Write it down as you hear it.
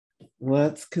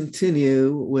let's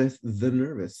continue with the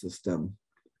nervous system.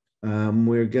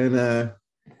 We're gonna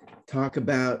talk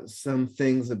about some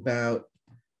things about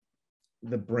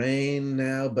the brain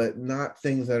now, but not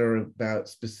things that are about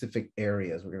specific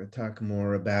areas. We're going to talk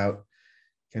more about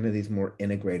kind of these more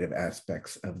integrative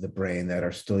aspects of the brain that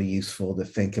are still useful to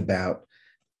think about.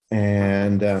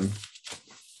 And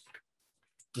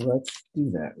let's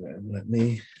do that then. Let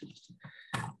me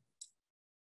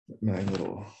put my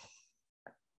little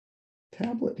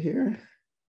tablet here.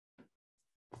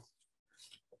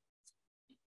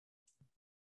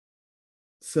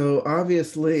 So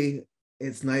obviously,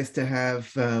 it's nice to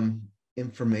have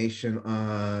information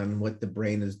on what the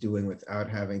brain is doing without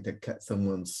having to cut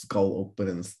someone's skull open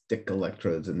and stick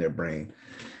electrodes in their brain.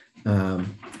 And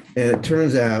it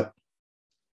turns out,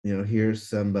 here's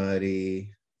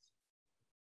somebody.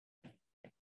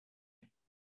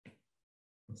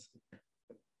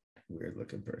 Weird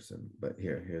looking person, but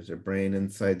here's their brain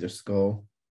inside their skull.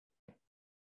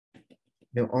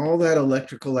 All that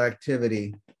electrical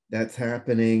activity that's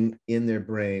happening in their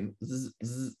brain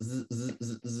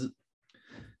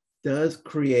does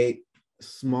create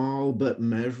small but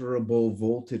measurable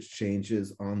voltage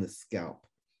changes on the scalp.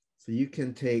 So you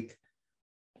can take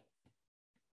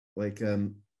like a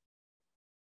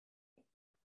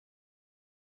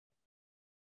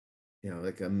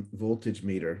voltage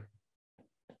meter,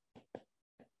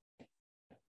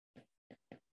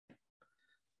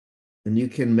 and you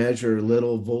can measure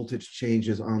little voltage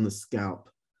changes on the scalp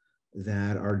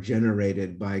that are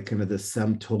generated by kind of the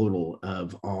sum total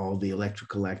of all the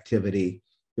electrical activity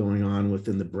going on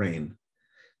within the brain.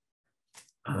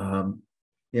 And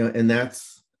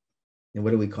that's,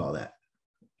 what do we call that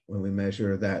when we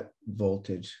measure that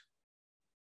voltage?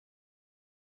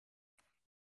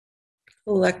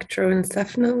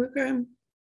 Electroencephalogram.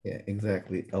 Yeah,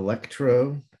 exactly.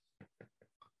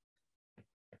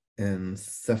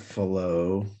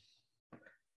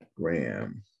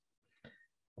 Electroencephalogram,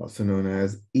 also known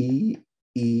as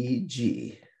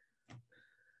EEG.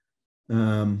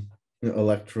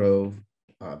 Electro,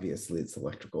 obviously, it's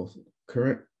electrical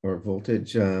current or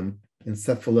voltage.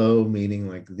 Encephalo, meaning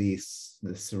like the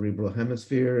cerebral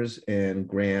hemispheres, and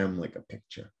gram, like a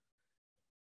picture.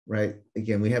 Right?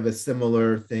 Again, we have a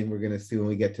similar thing we're going to see when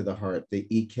we get to the heart. The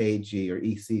EKG or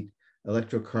EC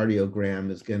electrocardiogram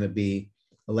is going to be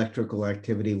electrical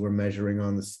activity we're measuring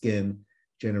on the skin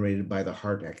generated by the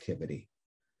heart activity.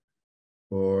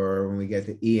 Or when we get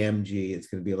to EMG, it's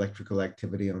going to be electrical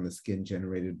activity on the skin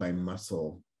generated by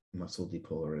muscle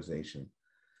depolarization.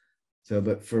 So,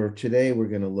 but for today, we're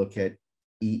going to look at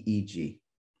EEG.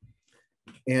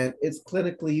 And it's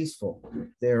clinically useful.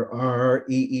 There are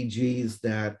EEGs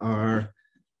that are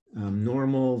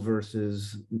normal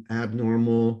versus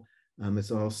abnormal.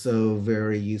 It's also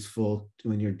very useful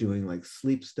when you're doing like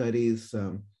sleep studies.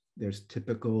 There's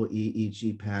typical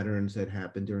EEG patterns that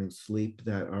happen during sleep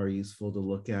that are useful to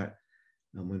look at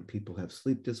when people have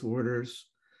sleep disorders.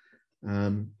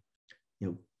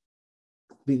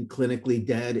 Being clinically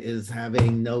dead is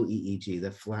having no EEG, the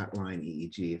flatline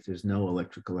EEG, if there's no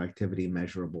electrical activity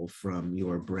measurable from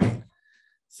your brain.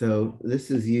 So this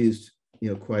is used,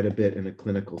 quite a bit in a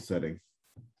clinical setting.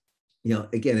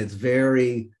 Again, it's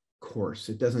very coarse.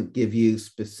 It doesn't give you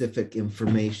specific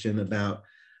information about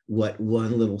what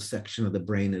one little section of the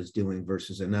brain is doing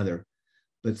versus another,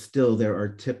 but still there are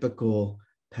typical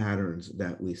patterns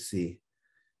that we see.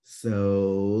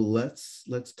 So let's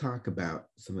talk about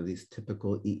some of these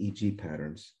typical EEG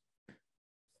patterns.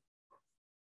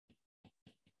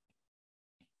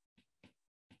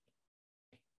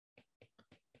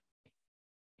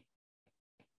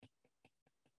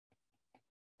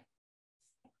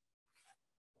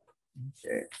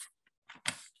 Okay.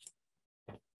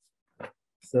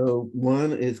 So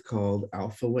one is called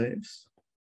alpha waves.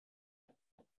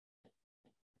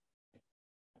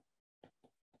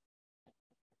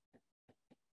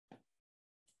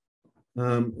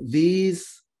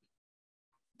 These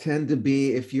tend to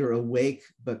be if you're awake,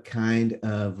 but kind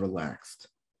of relaxed.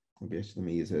 Maybe let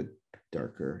me use a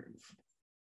darker.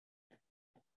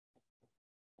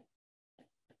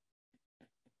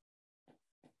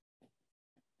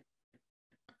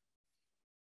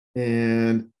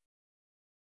 And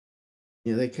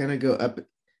they kind of go up.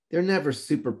 They're never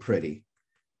super pretty,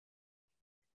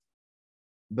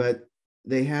 but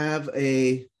they have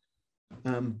a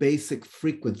basic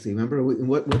frequency. Remember,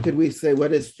 what did we say?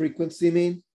 What does frequency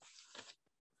mean?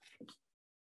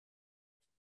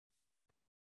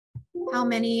 How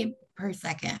many per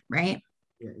second, right?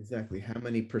 Yeah, exactly. How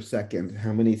many per second?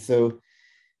 How many? So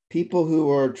people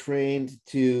who are trained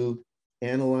to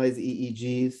analyze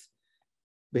EEGs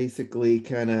basically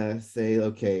kind of say,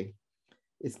 okay,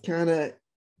 it's kind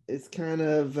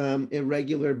of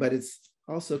irregular, but it's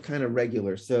also kind of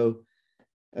regular. So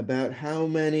about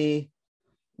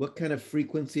what kind of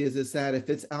frequency is this at? If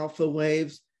it's alpha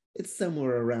waves, it's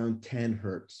somewhere around 10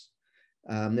 hertz.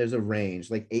 There's a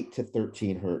range, like 8 to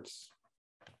 13 hertz.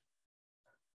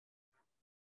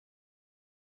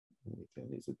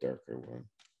 Use a darker one.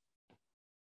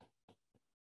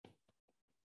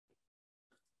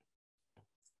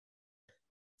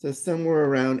 So somewhere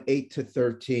around 8 to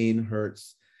 13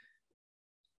 hertz.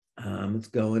 It's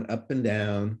going up and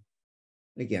down.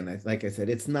 Again, like I said,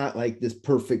 it's not like this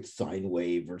perfect sine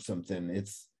wave or something.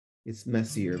 It's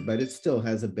messier, but it still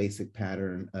has a basic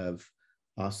pattern of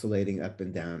oscillating up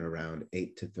and down around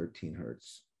 8 to 13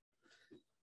 hertz.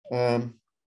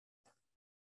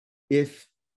 If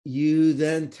you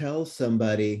then tell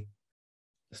somebody,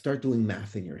 start doing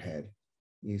math in your head.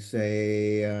 You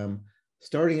say,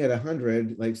 starting at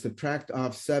 100, like subtract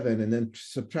off 7 and then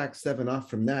subtract 7 off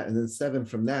from that and then 7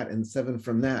 from that and 7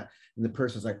 from that. And the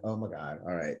person's like, oh my God,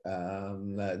 all right,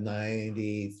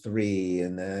 93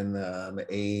 and then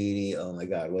 80, oh my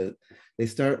God. Well, they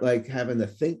start like having to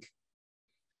think.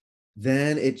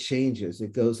 Then it changes.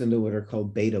 It goes into what are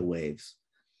called beta waves.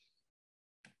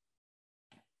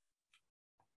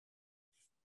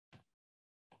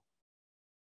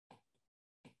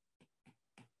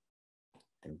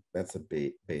 And that's a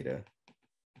beta.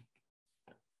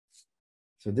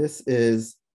 So this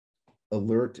is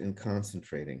alert and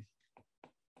concentrating.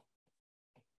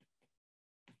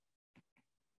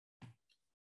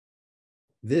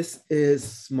 This is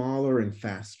smaller and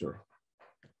faster.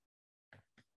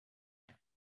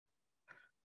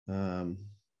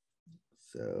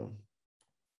 So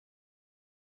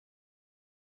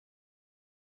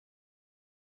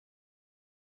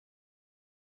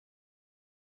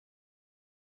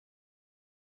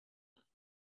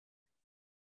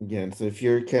again, so if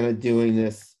you're kind of doing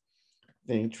this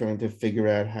thing, trying to figure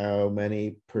out how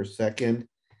many per second,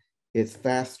 it's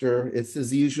faster. It's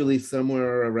usually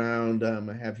somewhere around, I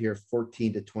have here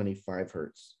 14 to 25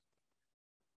 hertz.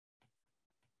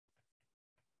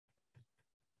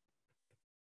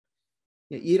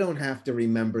 You don't have to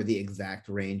remember the exact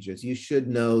ranges. You should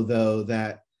know, though,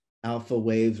 that alpha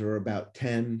waves are about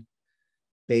 10,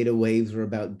 beta waves are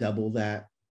about double that.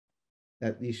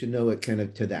 That you should know it kind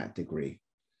of to that degree.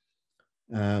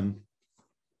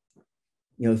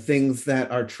 Things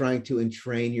that are trying to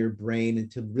entrain your brain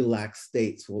into relaxed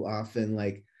states will often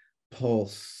like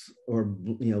pulse or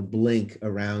blink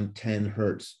around 10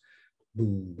 hertz,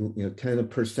 boom, boom, 10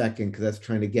 per second, because that's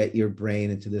trying to get your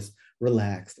brain into this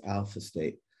relaxed alpha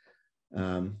state.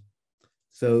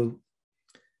 So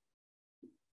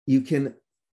you can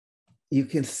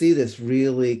see this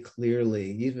really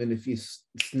clearly, even if you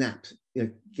snap.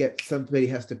 Somebody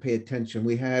has to pay attention.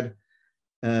 We had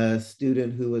a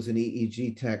student who was an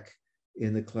EEG tech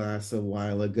in the class a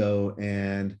while ago,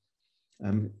 and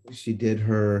she did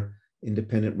her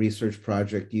independent research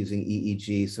project using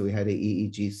EEG. So we had an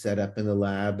EEG set up in the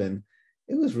lab, and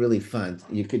it was really fun.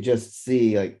 You could just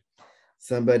see like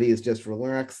somebody is just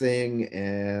relaxing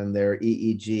and their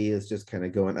EEG is just kind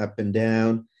of going up and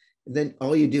down. And then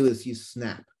all you do is you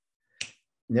snap.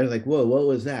 And they're like, whoa, what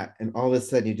was that? And all of a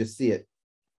sudden you just see it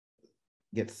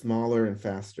get smaller and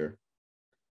faster.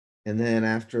 And then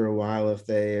after a while, if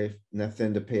they have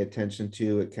nothing to pay attention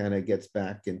to, it kind of gets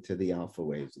back into the alpha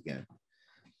waves again.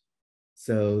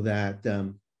 So that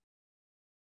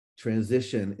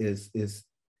transition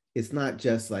it's not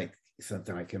just like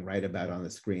something I can write about on the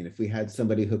screen. If we had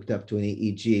somebody hooked up to an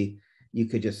EEG, you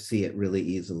could just see it really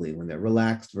easily when they're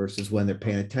relaxed versus when they're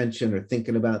paying attention or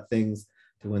thinking about things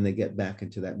to when they get back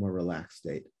into that more relaxed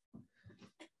state.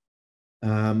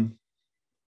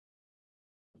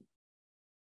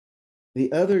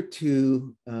 The other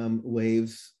two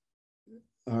waves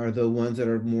are the ones that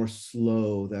are more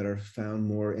slow, that are found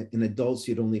more in adults.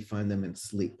 You'd only find them in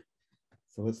sleep.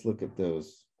 So let's look at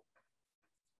those.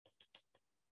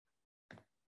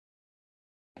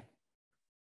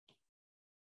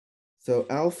 So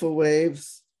alpha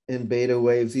waves and beta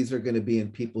waves, these are going to be in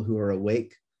people who are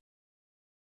awake.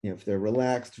 If they're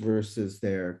relaxed versus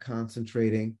they're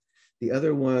concentrating. The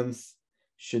other ones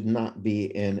should not be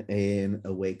in an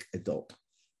awake adult.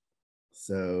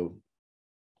 So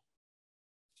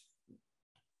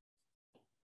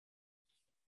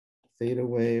theta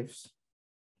waves.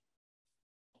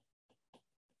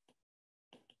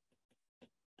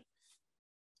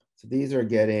 So these are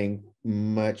getting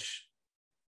much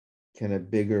kind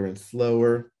of bigger and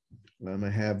slower. I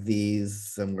have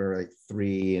these somewhere like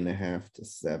 3.5 to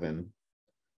 7.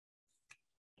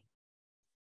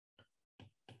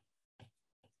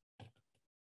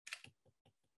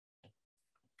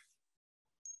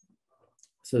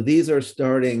 So these are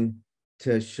starting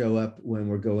to show up when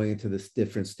we're going into the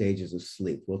different stages of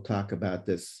sleep. We'll talk about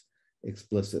this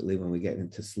explicitly when we get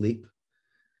into sleep.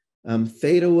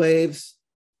 Theta waves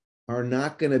are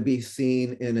not going to be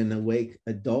seen in an awake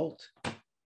adult,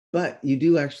 but you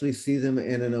do actually see them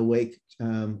in an awake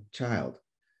child.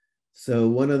 So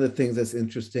one of the things that's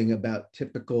interesting about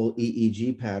typical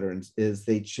EEG patterns is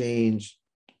they change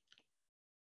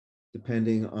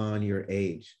depending on your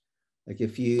age. Like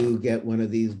if you get one of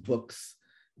these books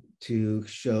to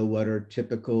show what are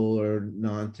typical or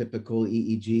non-typical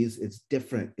EEGs, it's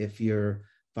different if you're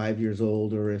 5 years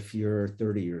old or if you're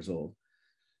 30 years old.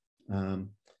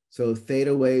 So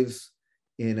theta waves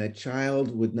in a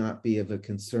child would not be of a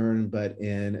concern, but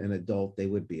in an adult, they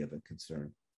would be of a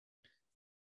concern,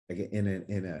 like in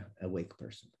an awake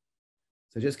person.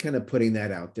 So just kind of putting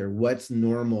that out there. What's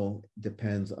normal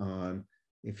depends on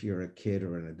if you're a kid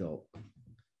or an adult.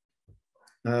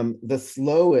 The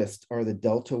slowest are the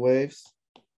delta waves.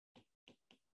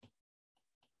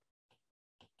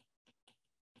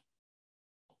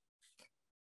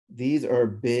 These are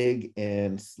big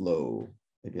and slow.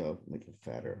 Maybe I'll make it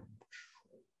fatter.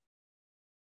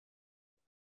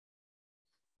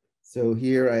 So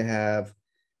here I have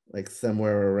like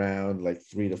somewhere around like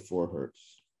 3 to 4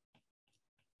 hertz.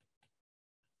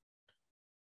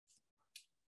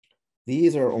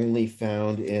 These are only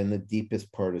found in the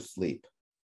deepest part of sleep.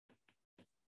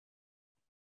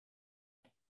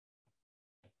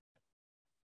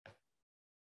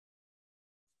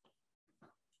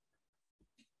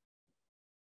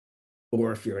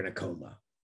 Or if you're in a coma.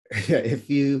 if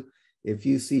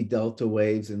you see delta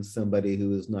waves in somebody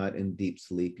who is not in deep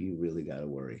sleep, you really got to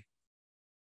worry.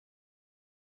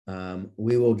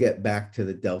 We will get back to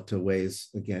the delta waves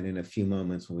again in a few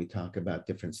moments when we talk about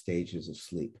different stages of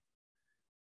sleep.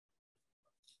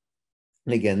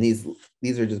 And again, these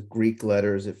are just Greek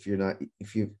letters. If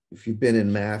you've been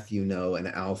in math, you know an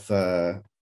alpha,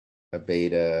 a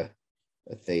beta,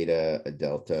 a theta, a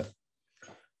delta.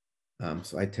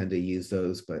 So I tend to use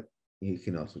those, but you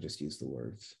can also just use the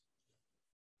words.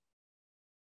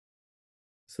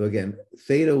 So again,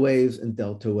 theta waves and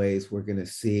delta waves we're going to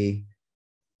see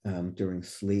during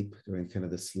sleep, during kind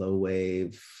of the slow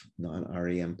wave,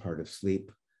 non-REM part of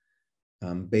sleep.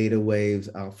 Beta waves,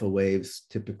 alpha waves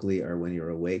typically are when you're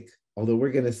awake. Although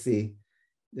we're going to see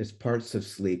there's parts of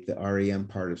sleep, the REM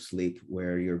part of sleep,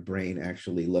 where your brain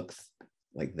actually looks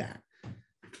like that.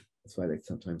 That's why they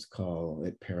sometimes call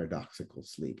it paradoxical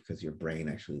sleep, because your brain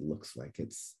actually looks like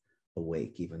it's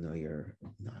awake, even though you're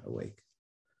not awake.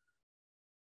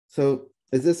 So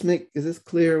is this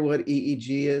clear what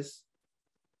EEG is?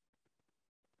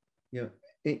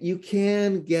 You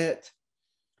can get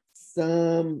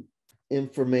some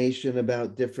information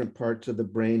about different parts of the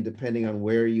brain depending on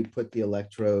where you put the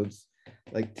electrodes.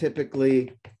 Like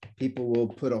typically people will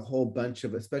put a whole bunch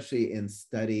of, especially in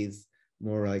studies,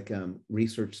 more like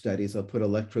research studies, they'll put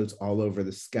electrodes all over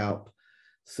the scalp.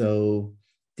 So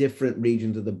different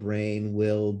regions of the brain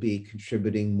will be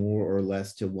contributing more or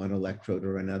less to one electrode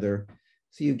or another.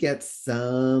 So you get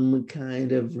some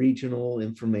kind of regional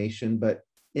information, but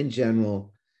in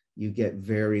general, you get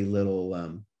very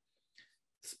little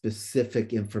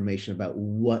specific information about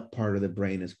what part of the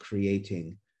brain is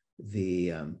creating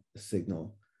the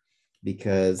signal,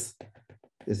 because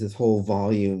there's this whole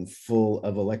volume full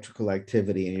of electrical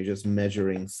activity and you're just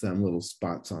measuring some little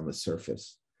spots on the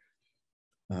surface.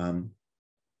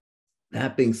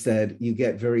 That being said, you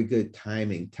get very good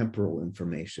timing, temporal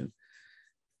information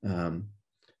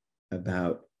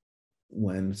about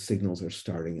when signals are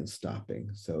starting and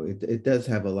stopping. So it does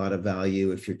have a lot of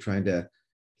value if you're trying to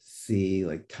see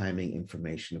like timing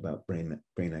information about brain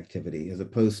activity, as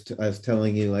opposed to us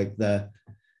telling you like the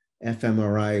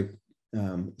fMRI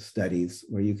studies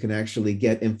where you can actually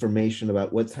get information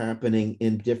about what's happening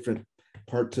in different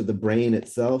parts of the brain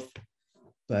itself,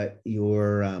 but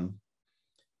your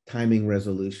timing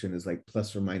resolution is like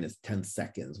plus or minus 10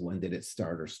 seconds. When did it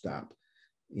start or stop?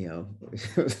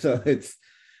 So it's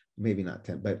maybe not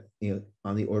 10, but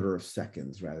on the order of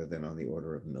seconds rather than on the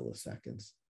order of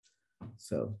milliseconds.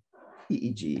 So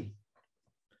EEG.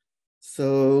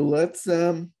 So let's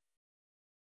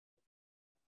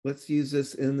use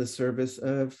this in the service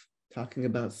of talking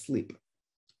about sleep.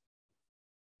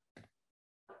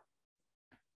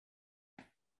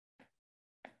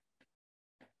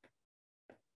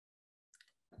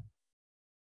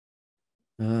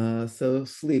 So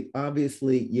sleep,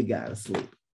 obviously you gotta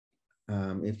sleep.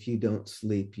 If you don't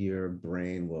sleep, your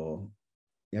brain will,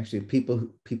 actually people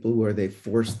where they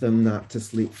force them not to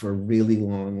sleep for really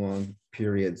long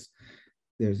periods,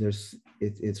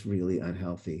 it's really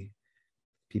unhealthy.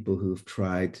 people who've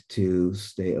tried to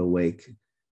stay awake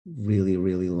really,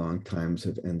 really long times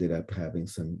have ended up having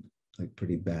some like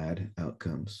pretty bad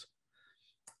outcomes.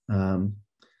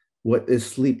 What is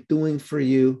sleep doing for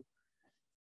you?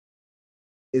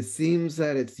 It seems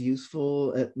that it's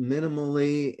useful at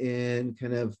minimally in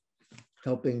kind of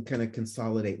helping kind of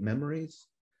consolidate memories.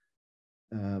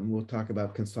 We'll talk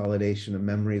about consolidation of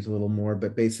memories a little more,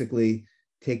 but basically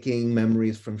taking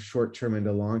memories from short-term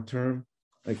into long-term,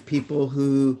 like people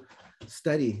who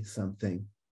study something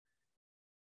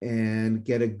and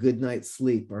get a good night's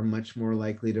sleep are much more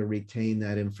likely to retain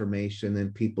that information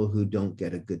than people who don't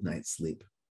get a good night's sleep.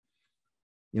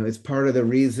 You know, it's part of the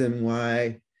reason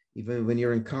why, even when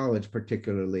you're in college,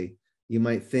 particularly, you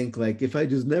might think like, if I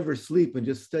just never sleep and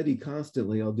just study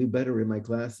constantly, I'll do better in my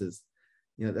classes.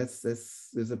 You know,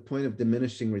 there's a point of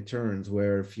diminishing returns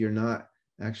where if you're not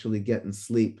actually getting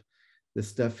sleep, the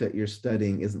stuff that you're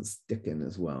studying isn't sticking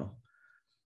as well.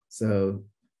 So,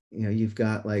 you know, you've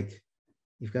got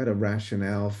a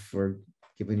rationale for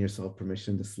giving yourself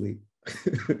permission to sleep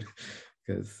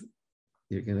because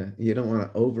you don't want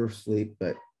to oversleep,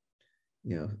 but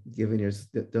you know,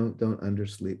 don't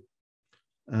undersleep.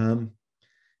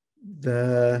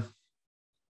 The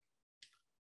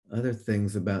other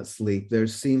things about sleep, there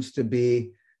seems to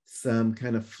be some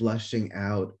kind of flushing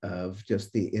out of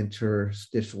just the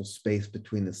interstitial space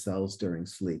between the cells during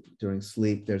sleep. During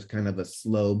sleep, there's kind of a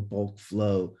slow bulk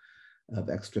flow of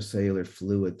extracellular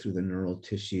fluid through the neural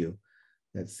tissue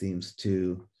that seems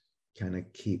to kind of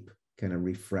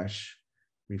refresh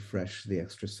the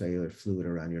extracellular fluid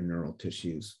around your neural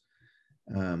tissues.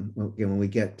 When we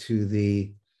get to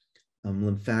the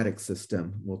lymphatic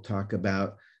system, we'll talk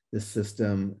about the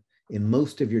system in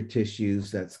most of your tissues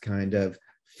that's kind of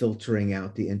filtering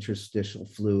out the interstitial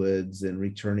fluids and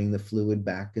returning the fluid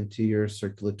back into your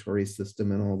circulatory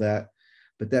system and all that.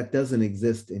 But that doesn't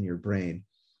exist in your brain.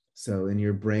 So in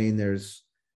your brain, there's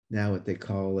now what they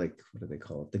call, what do they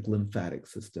call it? The glymphatic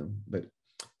system. But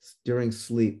during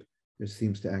sleep, there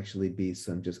seems to actually be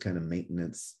some just kind of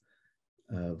maintenance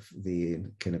of the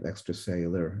kind of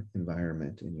extracellular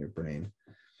environment in your brain.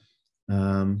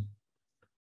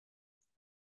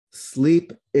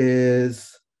 Sleep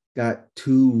is got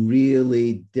two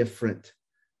really different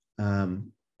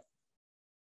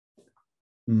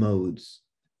modes.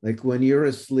 Like when you're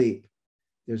asleep,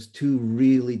 there's two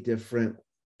really different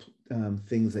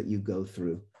things that you go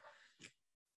through.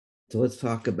 So let's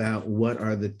talk about what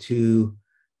are the two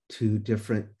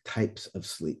different types of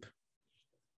sleep.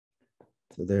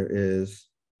 So there is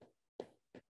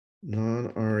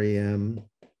non-REM,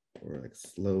 or like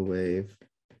slow wave,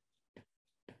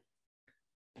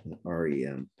 and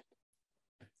REM,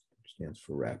 which stands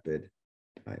for rapid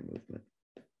eye movement.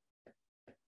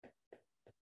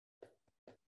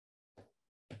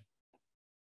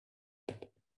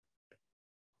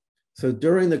 So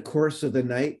during the course of the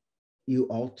night, you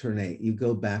alternate, you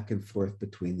go back and forth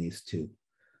between these two.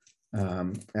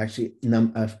 Actually,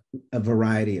 a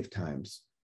variety of times.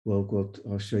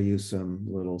 I'll show you some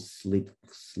little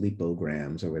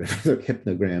sleepograms or whatever,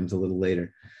 hypnograms a little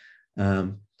later.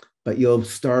 But you'll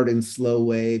start in slow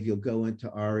wave, you'll go into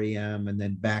REM and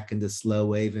then back into slow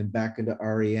wave and back into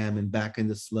REM and back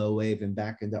into slow wave and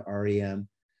back into REM.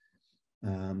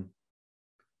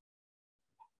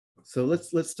 So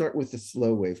let's start with the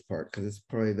slow wave part because it's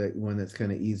probably the one that's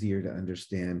kind of easier to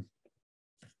understand.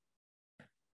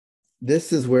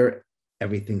 This is where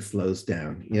everything slows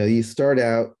down. You know, you start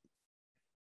out,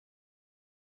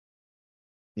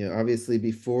 you know, obviously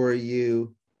before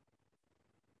you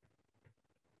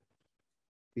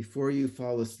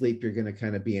fall asleep, you're going to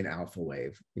kind of be in alpha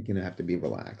wave. You're going to have to be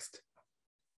relaxed.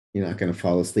 You're not going to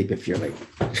fall asleep if you're like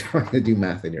trying to do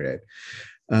math in your head.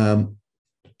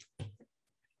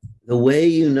 The way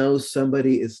you know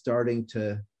somebody is starting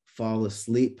to fall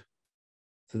asleep,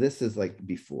 so this is like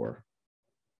before.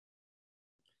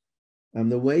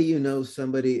 The way you know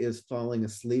somebody is falling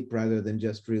asleep rather than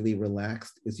just really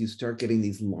relaxed is you start getting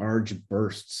these large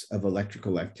bursts of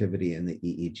electrical activity in the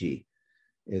EEG.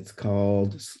 It's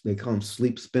called, they call them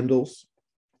sleep spindles.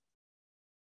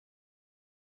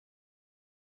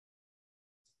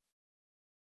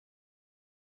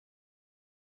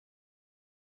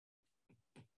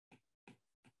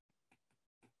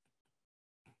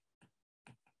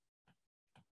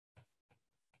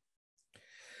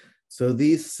 So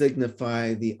these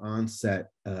signify the onset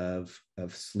of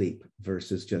sleep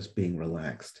versus just being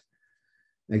relaxed.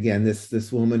 Again,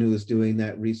 this woman who was doing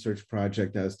that research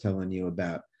project I was telling you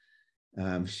about,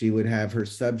 she would have her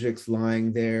subjects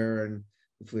lying there and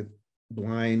with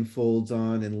blindfolds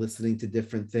on and listening to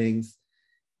different things.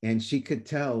 And she could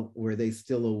tell were they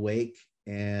still awake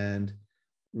and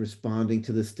responding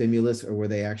to the stimulus, or were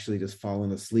they actually just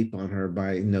falling asleep on her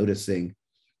by noticing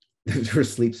her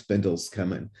sleep spindles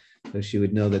coming? So she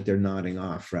would know that they're nodding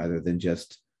off rather than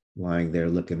just lying there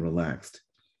looking relaxed.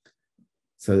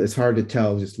 So it's hard to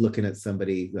tell just looking at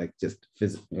somebody like just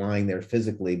lying there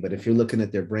physically, but if you're looking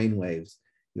at their brain waves,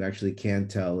 you actually can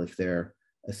tell if they're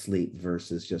asleep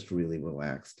versus just really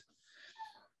relaxed.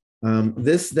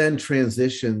 This then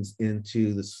transitions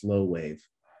into the slow wave.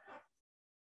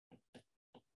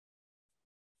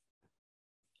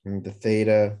 And the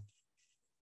theta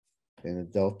and the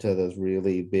delta, those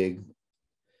really big.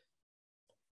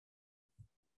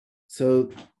 So,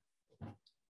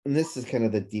 and this is kind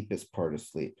of the deepest part of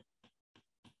sleep.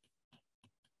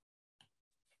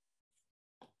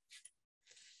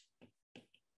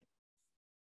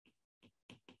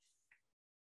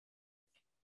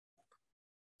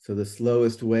 So the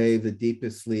slowest wave, the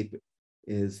deepest sleep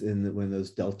is when those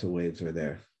delta waves are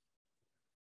there.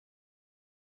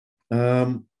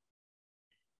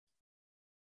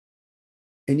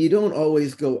 And you don't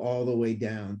always go all the way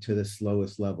down to the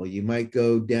slowest level. You might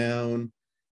go down,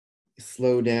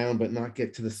 slow down, but not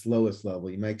get to the slowest level.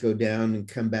 You might go down and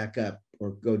come back up,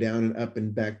 or go down and up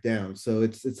and back down. So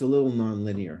it's a little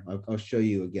nonlinear. I'll show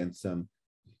you again some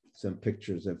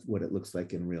pictures of what it looks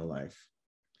like in real life.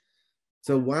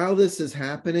 So while this is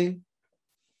happening,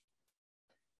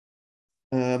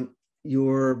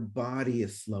 your body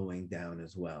is slowing down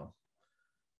as well.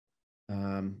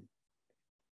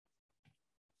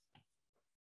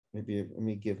 Maybe let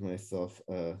me give myself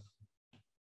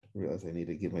realize I need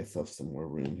to give myself some more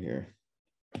room here.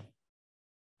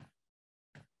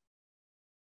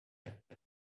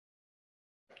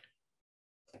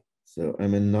 So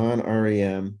I'm in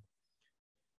non-REM.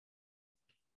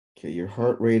 Okay, your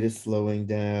heart rate is slowing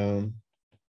down.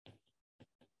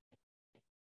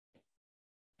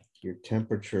 Your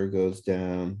temperature goes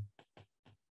down.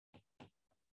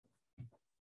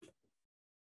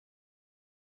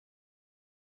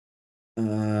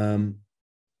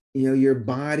 Your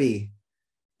body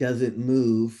doesn't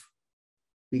move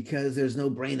because there's no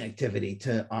brain activity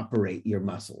to operate your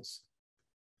muscles.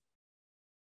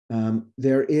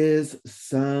 There is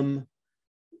some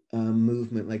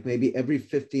movement, like maybe every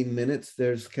 15 minutes,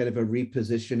 there's kind of a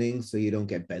repositioning so you don't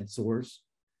get bed sores.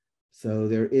 So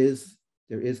there is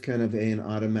kind of an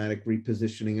automatic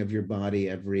repositioning of your body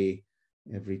every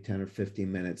 10 or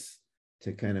 15 minutes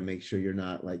to kind of make sure you're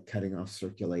not like cutting off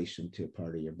circulation to a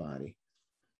part of your body.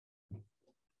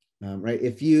 Right?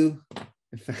 What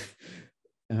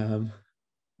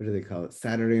do they call it?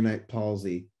 Saturday night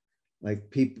palsy.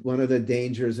 Like one of the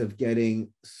dangers of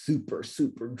getting super,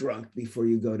 super drunk before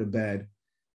you go to bed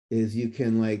is you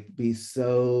can like be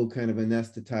so kind of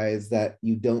anesthetized that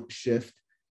you don't shift.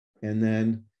 And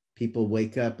then people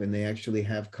wake up and they actually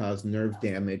have caused nerve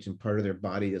damage and part of their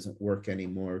body doesn't work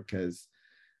anymore because,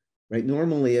 right,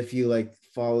 normally if you like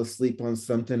fall asleep on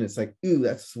something, it's like, ooh,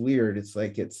 that's weird. It's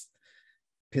like it's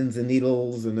pins and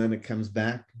needles and then it comes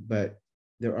back. But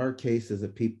there are cases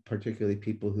of people, particularly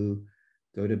people who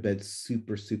go to bed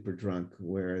super, super drunk,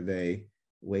 where they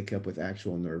wake up with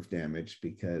actual nerve damage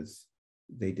because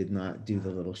they did not do the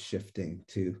little shifting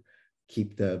to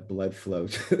keep the blood flow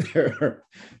to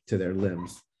their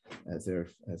limbs as they're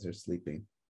sleeping.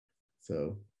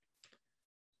 So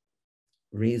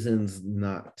reasons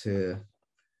not to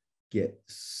get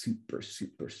super,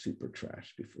 super, super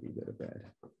trashed before you go to bed.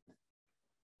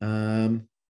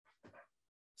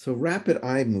 So rapid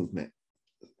eye movement.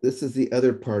 This is the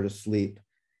other part of sleep,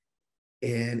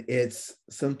 and it's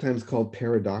sometimes called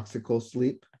paradoxical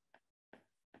sleep.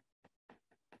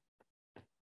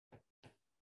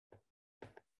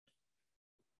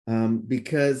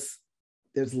 Because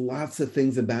there's lots of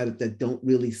things about it that don't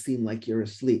really seem like you're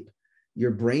asleep.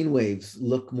 Your brain waves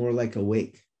look more like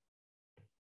awake.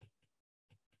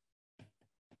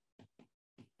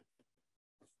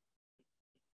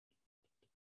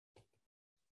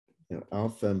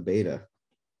 Alpha and beta.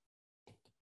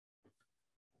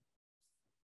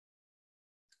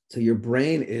 So your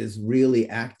brain is really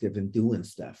active and doing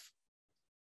stuff.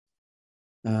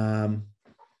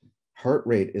 Heart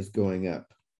rate is going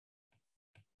up.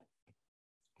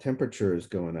 Temperature is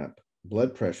going up.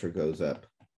 Blood pressure goes up.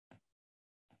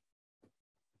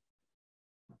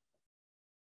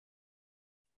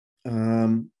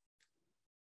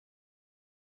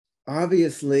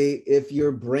 Obviously, if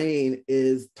your brain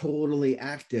is totally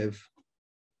active,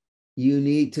 you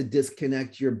need to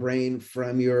disconnect your brain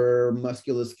from your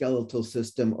musculoskeletal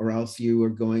system, or else you are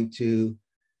going to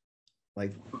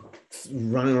like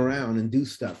run around and do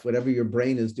stuff. Whatever your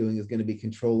brain is doing is going to be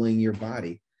controlling your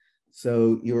body.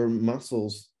 So your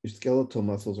muscles, your skeletal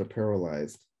muscles are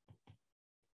paralyzed.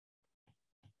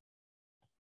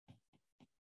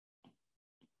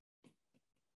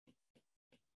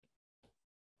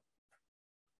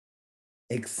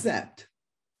 Except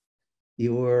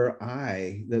your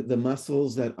eye, the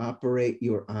muscles that operate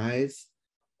your eyes,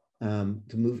 to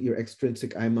move your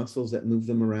extrinsic eye muscles that move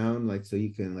them around, like so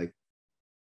you can like,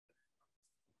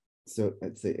 so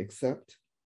I'd say except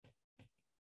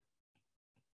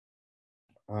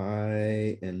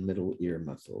eye and middle ear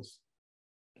muscles.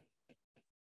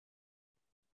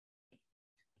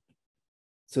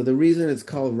 So the reason it's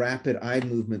called rapid eye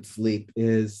movement sleep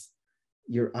is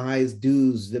your eyes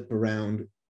do zip around,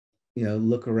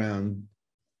 look around,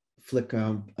 flick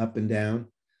up and down.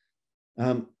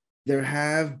 There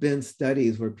have been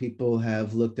studies where people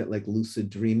have looked at like lucid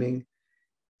dreaming,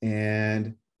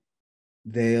 and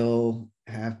they'll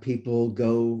have people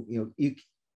go,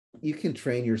 you can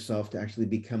train yourself to actually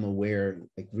become aware,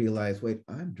 like realize, wait,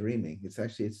 I'm dreaming. It's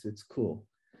actually, it's cool.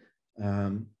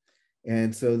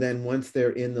 And so then once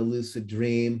they're in the lucid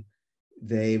dream,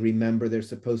 they remember they're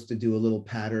supposed to do a little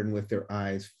pattern with their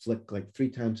eyes, flick like 3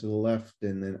 times to the left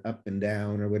and then up and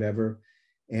down or whatever.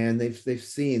 And they've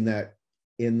seen that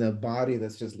in the body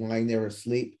that's just lying there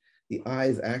asleep, the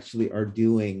eyes actually are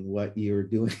doing what you're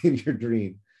doing in your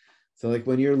dream. So like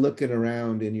when you're looking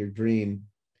around in your dream,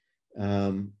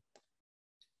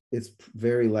 it's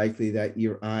very likely that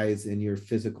your eyes and your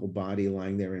physical body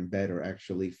lying there in bed are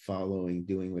actually following,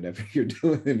 doing whatever you're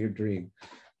doing in your dream,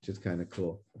 which is kind of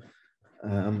cool.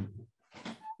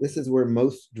 This is where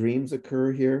most dreams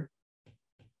occur here.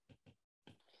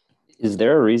 Is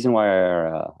there a reason why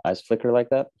our eyes flicker like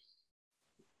that?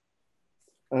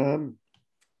 A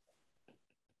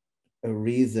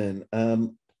reason. I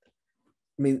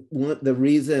mean, the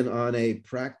reason on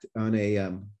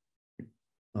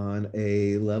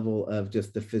a level of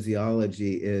just the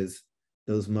physiology is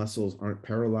those muscles aren't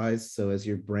paralyzed. So as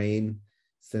your brain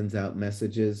sends out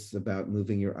messages about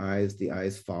moving your eyes, the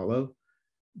eyes follow.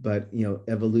 But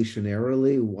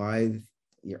evolutionarily, why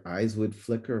your eyes would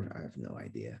flicker, I have no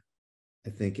idea. I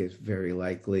think it very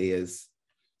likely is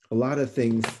a lot of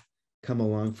things come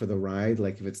along for the ride.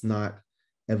 Like if it's not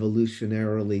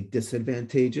evolutionarily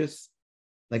disadvantageous,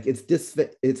 like it's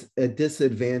a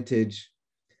disadvantage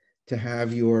to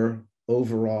have your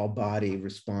overall body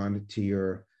respond to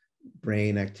your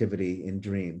brain activity in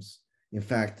dreams. In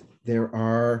fact, there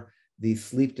are these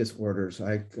sleep disorders.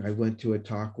 I went to a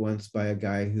talk once by a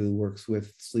guy who works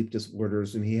with sleep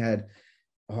disorders, and he had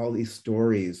all these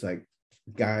stories, like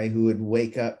a guy who would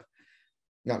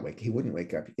he wouldn't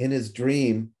wake up. In his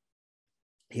dream,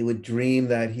 he would dream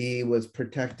that he was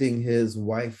protecting his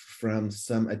wife from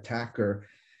some attacker.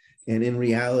 And in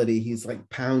reality, he's like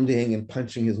pounding and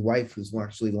punching his wife, who's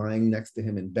actually lying next to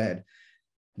him in bed.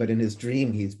 But in his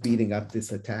dream, he's beating up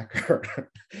this attacker.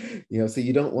 So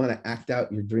you don't want to act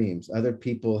out your dreams. Other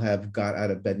people have got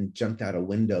out of bed and jumped out of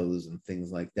windows and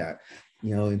things like that,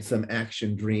 in some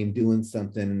action dream doing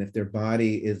something. And if their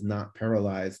body is not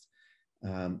paralyzed,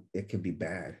 it can be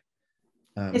bad.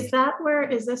 Is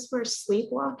this where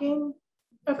sleepwalking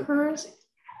occurs?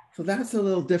 So that's a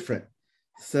little different.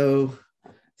 So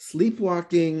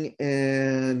sleepwalking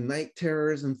and night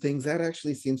terrors and things, that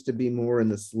actually seems to be more in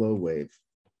the slow wave.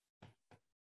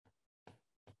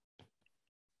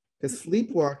 Because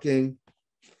sleepwalking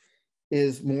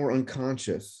is more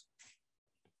unconscious.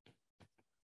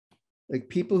 Like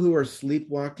people who are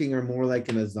sleepwalking are more like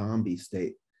in a zombie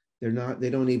state. They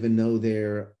don't even know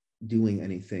they're doing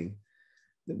anything.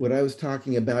 What I was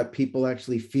talking about, people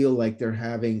actually feel like they're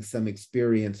having some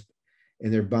experience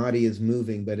and their body is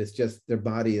moving, but it's just their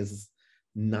body is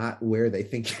not where they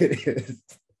think it is.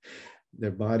 Their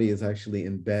body is actually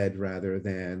in bed rather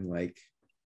than like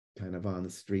kind of on the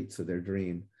streets of their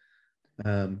dream.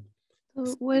 So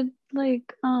would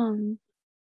like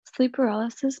sleep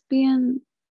paralysis be in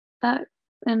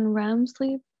REM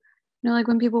sleep? Like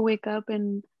when people wake up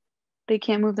and they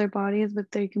can't move their bodies,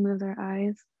 but they can move their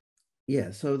eyes.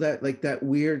 Yeah, so that like that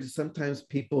weird, sometimes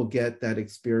people get that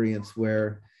experience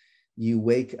where you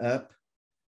wake up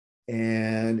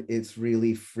and it's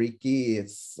really freaky.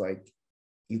 It's like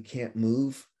you can't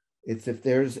move. It's if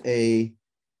there's a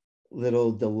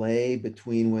little delay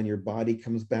between when your body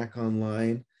comes back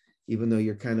online, even though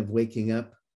you're kind of waking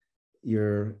up,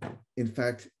 in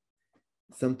fact,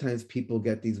 sometimes people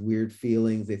get these weird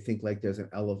feelings. They think like there's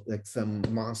like some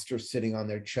monster sitting on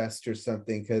their chest or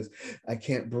something because I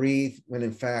can't breathe, when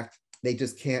in fact they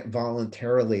just can't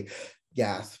voluntarily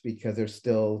gasp because they're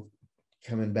still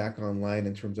coming back online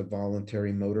in terms of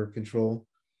voluntary motor control.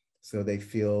 So they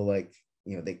feel like,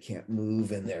 they can't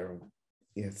move and they're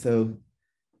yeah, so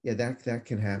yeah, that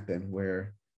can happen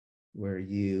where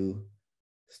you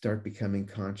start becoming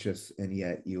conscious and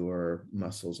yet your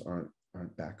muscles aren't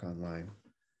back online.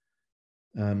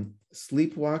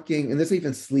 Sleepwalking, and there's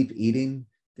even sleep eating.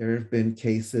 There have been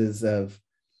cases of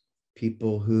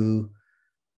people who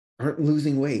aren't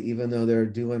losing weight, even though they're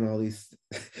doing all these,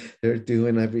 they're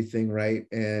doing everything right.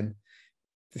 And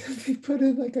they put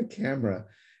in like a camera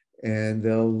and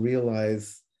they'll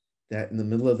realize that in the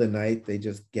middle of the night, they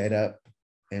just get up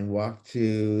and walk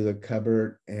to the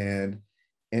cupboard and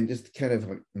just kind of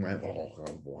like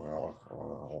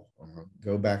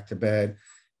go back to bed.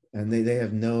 And they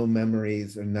have no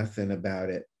memories or nothing about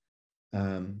it.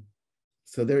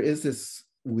 So there is this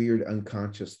weird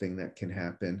unconscious thing that can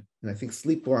happen. And I think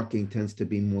sleepwalking tends to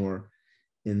be more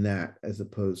in that, as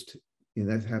opposed to,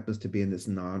 that happens to be in this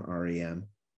non-REM.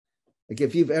 Like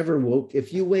if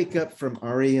you wake up from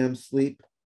REM sleep,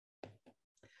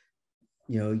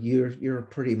 you're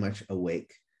pretty much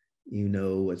awake. You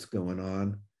know what's going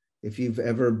on. If you've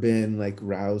ever been like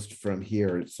roused from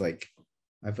here, it's like,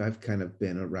 I've kind of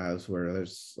been aroused where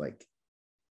there's like,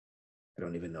 I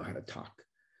don't even know how to talk.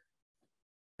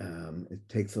 It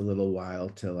takes a little while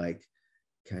to like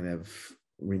kind of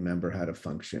remember how to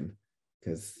function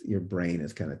because your brain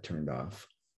is kind of turned off.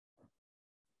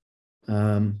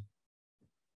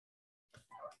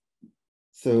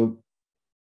 So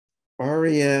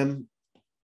REM,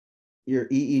 your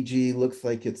EEG looks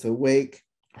like it's awake,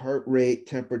 heart rate,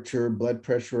 temperature, blood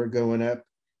pressure are going up.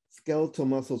 Skeletal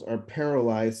muscles are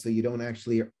paralyzed, so you don't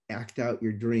actually act out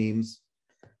your dreams.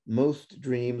 Most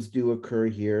dreams do occur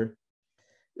here.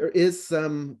 There is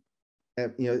some,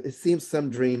 it seems some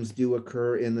dreams do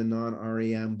occur in the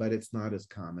non-REM, but it's not as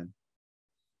common.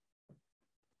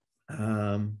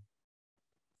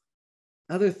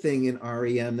 Other thing in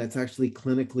REM that's actually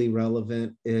clinically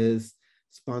relevant is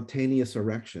spontaneous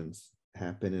erections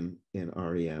happen in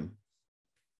REM.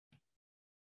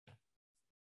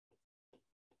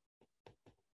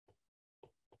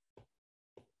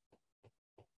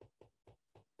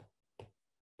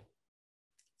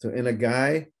 So in a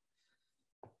guy,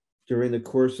 during the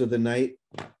course of the night,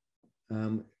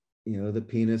 the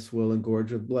penis will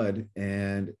engorge with blood.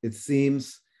 And it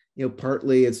seems,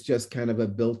 partly it's just kind of a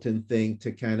built-in thing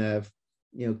to kind of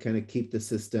keep the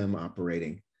system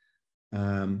operating.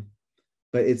 But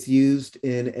it's used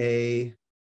in a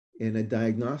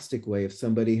diagnostic way. If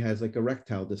somebody has like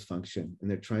erectile dysfunction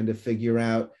and they're trying to figure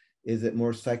out, is it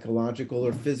more psychological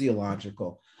or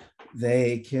physiological?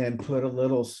 They can put a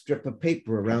little strip of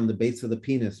paper around the base of the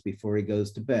penis before he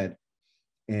goes to bed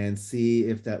and see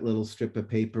if that little strip of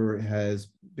paper has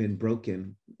been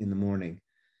broken in the morning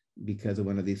because of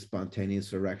one of these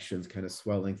spontaneous erections kind of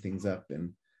swelling things up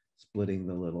and splitting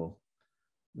the little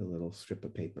strip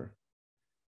of paper.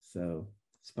 So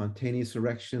spontaneous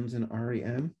erections in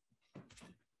REM.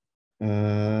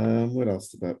 What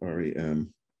else about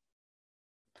REM?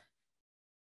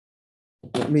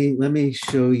 Let me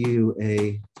show you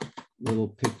a little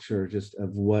picture just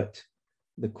of what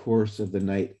the course of the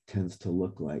night tends to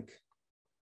look like.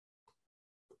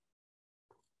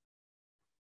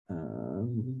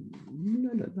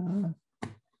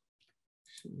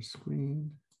 Share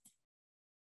screen.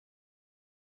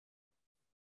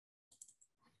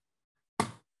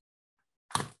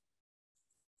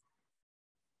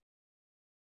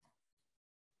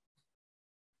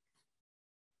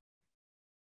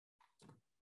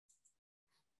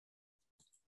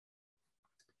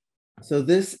 So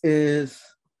this is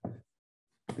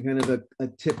kind of a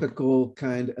typical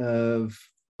kind of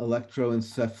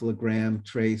electroencephalogram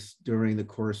trace during the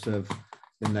course of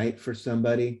the night for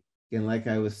somebody. Again, like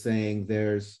I was saying,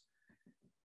 there's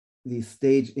these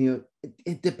stage,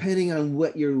 depending on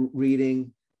what you're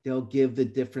reading, they'll give the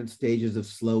different stages of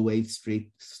slow wave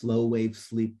sleep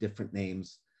different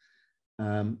names.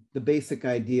 The basic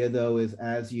idea, though, is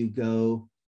as you go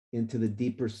into the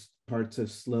deeper parts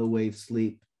of slow wave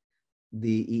sleep,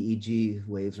 the EEG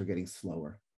waves are getting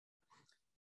slower.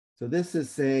 So this is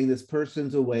saying this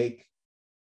person's awake.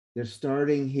 They're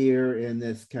starting here in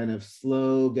this kind of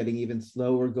slow, getting even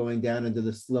slower, going down into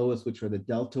the slowest, which are the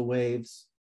delta waves.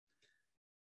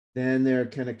 Then they're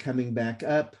kind of coming back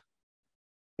up.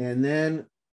 And then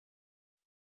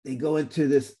they go into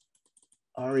this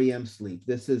REM sleep.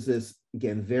 This is this,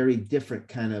 again, very different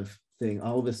kind of thing.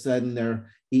 All of a sudden their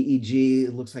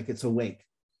EEG looks like it's awake.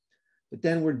 But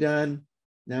then we're done.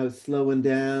 Now it's slowing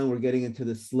down. We're getting into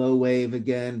the slow wave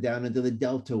again, down into the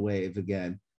delta wave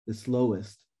again, the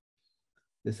slowest.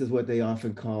 This is what they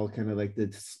often call kind of like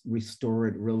the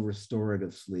real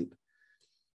restorative sleep.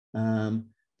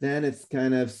 then it's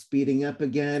kind of speeding up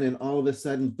again, and all of a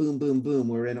sudden, boom, boom, boom,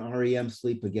 we're in REM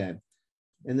sleep again.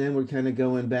 And then we're kind of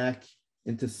going back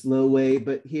into slow wave,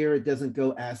 but here it doesn't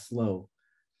go as slow.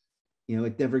 You know,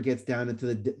 it never gets down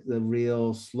into the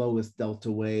real slowest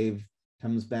delta wave,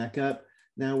 comes back up.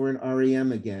 Now we're in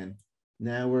REM again.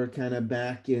 Now we're kind of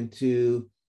back into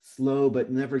slow,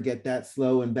 but never get that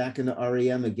slow, and back into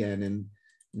REM again. And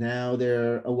now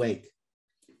they're awake.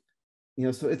 You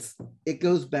know, so it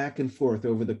goes back and forth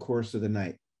over the course of the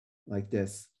night like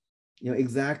this. You know,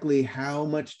 exactly how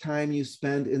much time you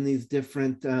spend in these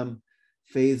different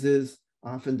phases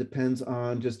often depends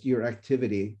on just your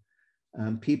activity.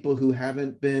 People who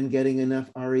haven't been getting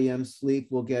enough REM sleep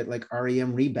will get like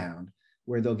REM rebound,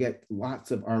 where they'll get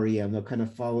lots of REM. They'll kind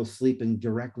of fall asleep and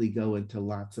directly go into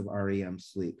lots of REM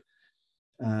sleep.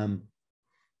 One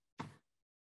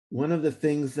of the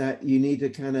things that you need to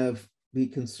kind of be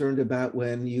concerned about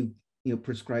when you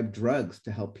prescribe drugs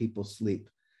to help people sleep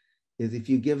is if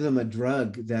you give them a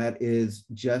drug that is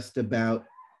just about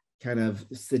kind of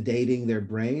sedating their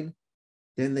brain,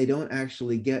 then they don't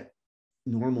actually get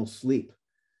normal sleep,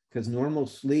 because normal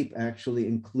sleep actually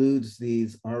includes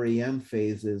these REM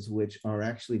phases, which are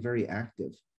actually very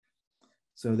active.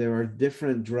 So there are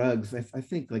different drugs. I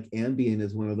think like Ambien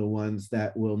is one of the ones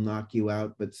that will knock you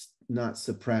out, but not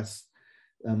suppress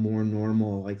a more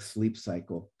normal like sleep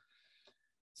cycle.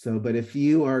 So, but if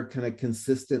you are kind of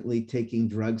consistently taking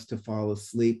drugs to fall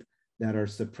asleep that are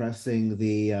suppressing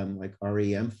the like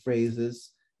REM phases,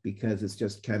 because it's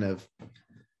just kind of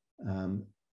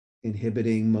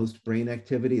inhibiting most brain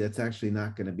activity, that's actually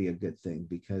not going to be a good thing,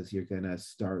 because you're going to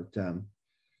start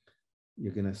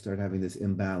having this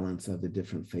imbalance of the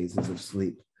different phases of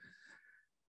sleep.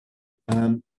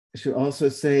 I should also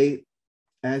say,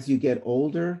 as you get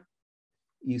older,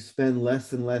 you spend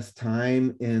less and less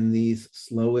time in these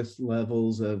slowest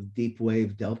levels of deep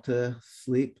wave delta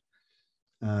sleep,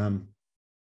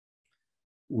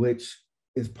 which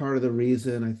is part of the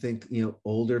reason I think,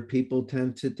 older people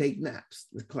tend to take naps.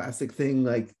 The classic thing,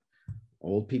 like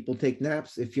old people take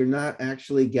naps. If you're not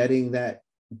actually getting that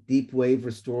deep wave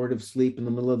restorative sleep in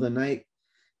the middle of the night,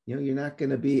 you're not going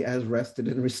to be as rested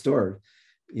and restored,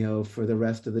 for the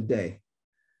rest of the day.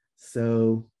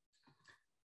 So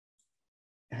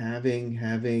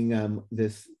having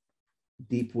this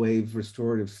deep wave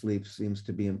restorative sleep seems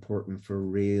to be important for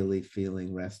really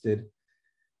feeling rested.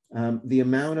 The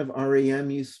amount of REM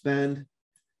you spend,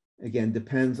 again,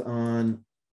 depends on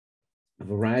a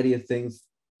variety of things.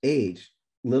 Age.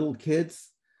 Little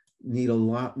kids need a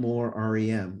lot more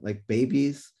REM. Like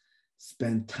babies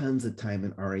spend tons of time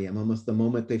in REM. Almost the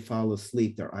moment they fall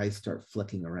asleep, their eyes start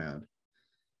flicking around.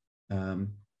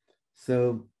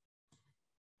 So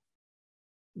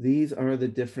these are the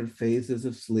different phases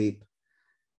of sleep.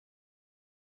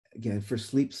 Again, for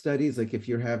sleep studies, like if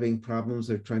you're having problems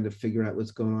or trying to figure out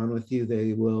what's going on with you,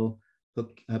 they will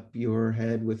hook up your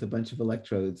head with a bunch of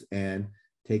electrodes and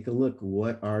take a look.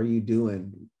 What are you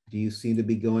doing? Do you seem to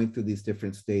be going through these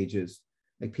different stages?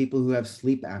 Like people who have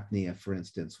sleep apnea, for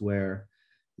instance, where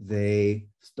they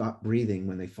stop breathing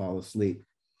when they fall asleep.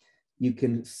 You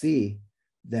can see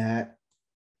that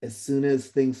as soon as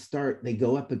things start, they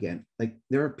go up again. Like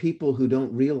there are people who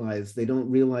don't realize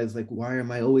like, why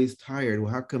am I always tired?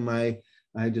 Well, how come I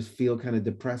just feel kind of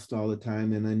depressed all the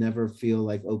time and I never feel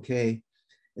like okay?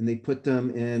 And they put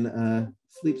them in a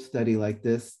sleep study like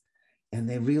this, and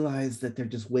they realize that they're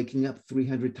just waking up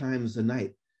 300 times a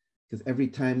night, because every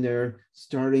time they're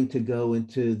starting to go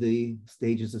into the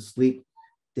stages of sleep,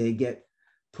 they get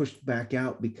pushed back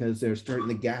out because they're starting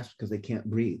to gasp because they can't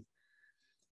breathe.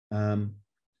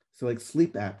 So like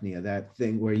sleep apnea, that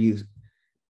thing where you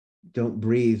don't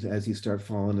breathe as you start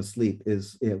falling asleep,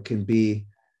 it can be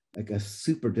like a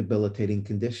super debilitating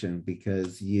condition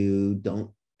because you don't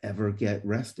ever get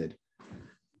rested.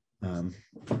 How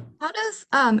does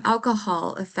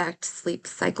alcohol affect sleep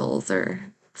cycles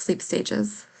or sleep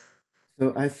stages?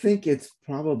 So I think it's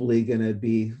probably going to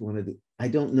be one of the, I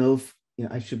don't know if,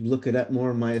 I should look it up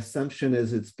more. My assumption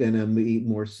is it's going to be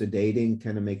more sedating,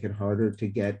 kind of make it harder to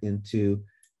get into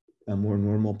a more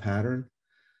normal pattern,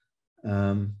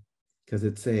 because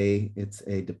it's a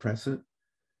depressant,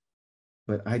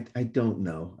 but I don't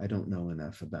know. I don't know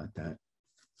enough about that.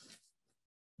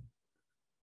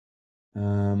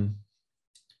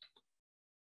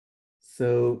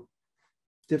 So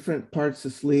different parts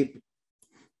of sleep.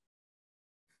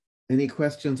 Any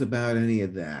questions about any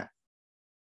of that?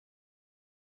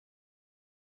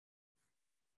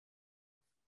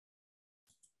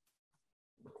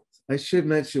 I should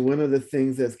mention one of the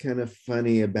things that's kind of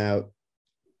funny about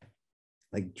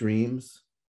like dreams.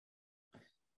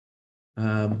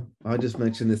 I'll just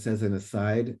mention this as an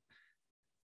aside,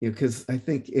 because I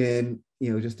think in,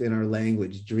 just in our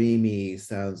language, dreamy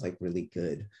sounds like really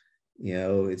good.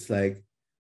 It's like,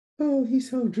 oh, he's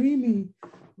so dreamy,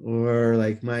 or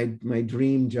like my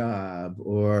dream job,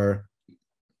 or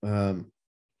oh,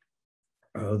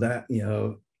 that,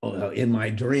 oh, in my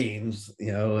dreams,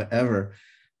 ever.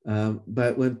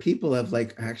 But when people have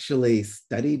like actually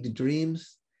studied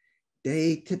dreams,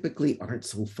 they typically aren't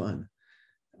so fun.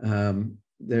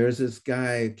 There's this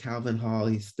guy, Calvin Hall,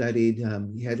 he studied,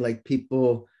 he had like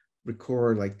people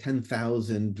record like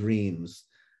 10,000 dreams,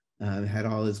 had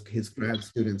all his grad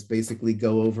students basically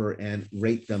go over and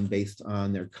rate them based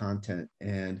on their content.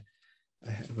 And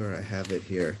where I have it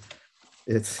here,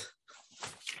 it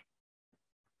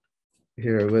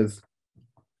was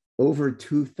over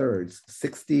 2/3,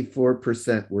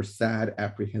 64% were sad,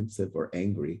 apprehensive, or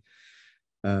angry.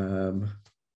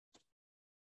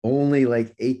 Only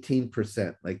like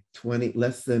 18%, like 20,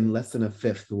 less than a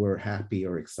fifth, were happy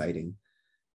or exciting.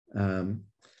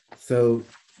 So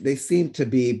they seem to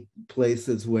be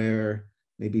places where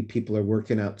maybe people are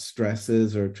working out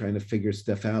stresses or trying to figure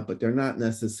stuff out, but they're not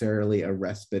necessarily a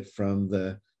respite from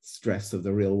the stress of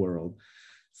the real world.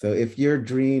 So if your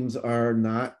dreams are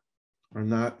not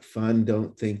fun,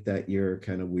 don't think that you're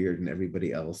kind of weird and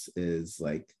everybody else is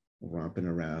like romping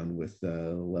around with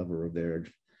the lover of their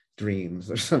dreams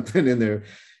or something in their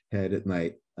head at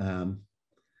night.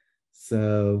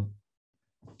 So,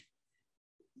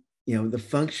 the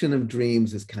function of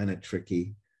dreams is kind of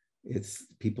tricky.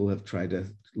 People have tried to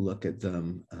look at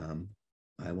them.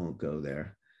 I won't go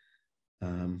there.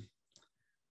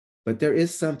 But there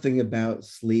is something about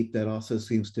sleep that also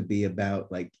seems to be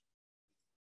about like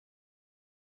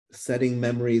setting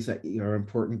memories that are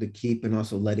important to keep and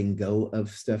also letting go of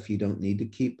stuff you don't need to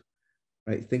keep.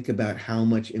 Right? Think about how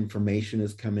much information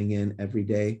is coming in every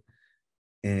day,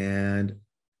 and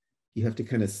you have to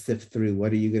kind of sift through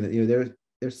what are you going to,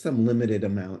 there's some limited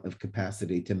amount of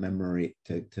capacity to memory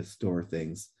to store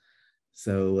things.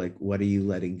 So like, what are you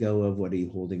letting go of? What are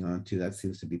you holding on to? That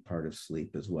seems to be part of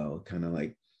sleep as well, kind of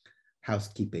like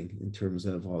housekeeping in terms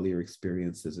of all your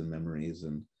experiences and memories.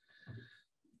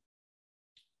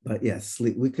 But yes,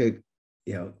 sleep, we could,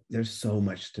 there's so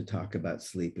much to talk about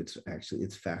sleep.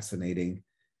 It's fascinating.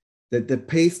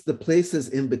 The places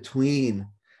in between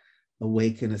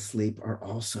awake and asleep are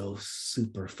also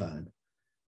super fun.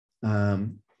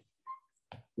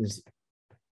 There's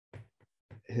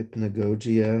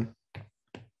hypnagogia,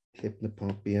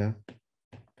 hypnopompia.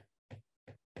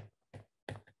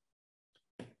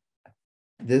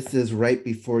 This is right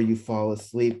before you fall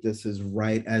asleep. This is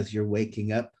right as you're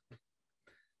waking up.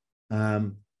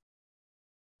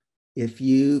 If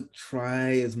you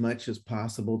try as much as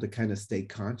possible to kind of stay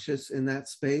conscious in that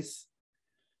space,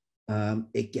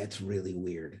 it gets really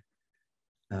weird.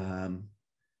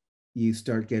 You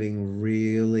start getting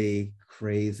really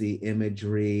crazy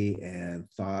imagery and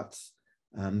thoughts.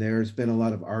 There's been a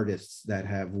lot of artists that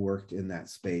have worked in that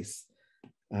space,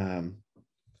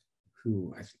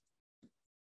 who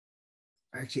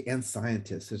actually, and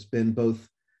scientists. There's been both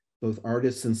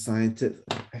artists and scientists.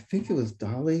 I think it was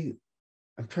Dolly.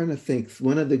 I'm trying to think.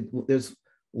 There's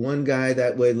one guy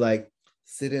that would like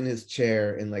sit in his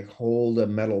chair and like hold a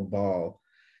metal ball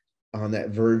on that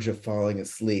verge of falling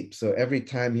asleep. So every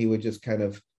time he would just kind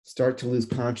of start to lose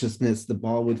consciousness, the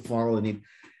ball would fall, and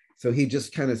he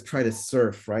just kind of try to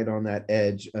surf right on that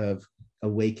edge of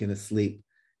awake and asleep.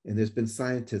 And there's been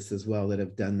scientists as well that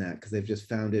have done that because they've just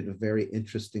found it a very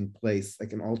interesting place,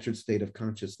 like an altered state of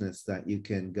consciousness that you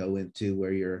can go into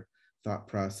where your thought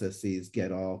processes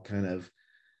get all kind of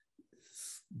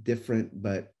different,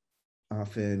 but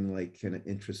often like kind of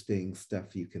interesting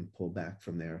stuff you can pull back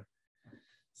from there.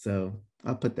 So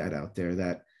I'll put that out there,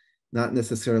 that not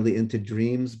necessarily into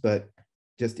dreams, but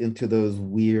just into those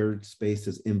weird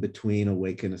spaces in between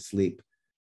awake and asleep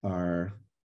are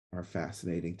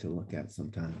fascinating to look at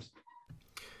sometimes.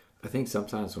 I think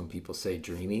sometimes when people say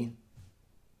dreamy,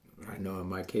 I know in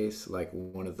my case, like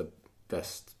one of the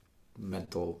best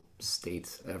mental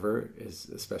states ever is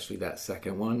especially that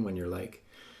second one, when you're like,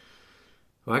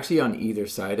 well, actually on either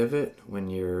side of it, when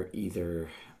you're either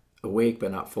awake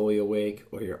but not fully awake,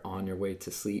 or you're on your way to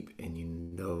sleep and you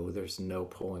know there's no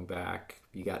pulling back,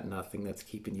 you got nothing that's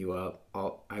keeping you up.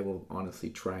 I will honestly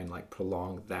try and like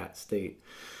prolong that state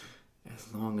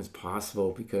as long as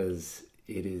possible because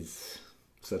it is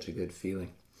such a good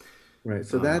feeling. Right.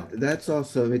 So that's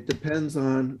also, it depends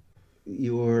on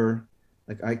your,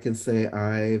 like I can say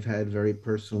I've had very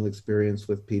personal experience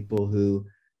with people who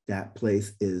that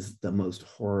place is the most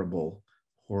horrible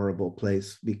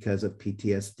place because of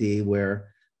PTSD, where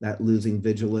that losing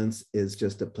vigilance is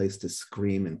just a place to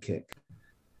scream and kick,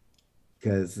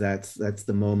 because that's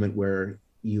the moment where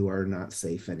you are not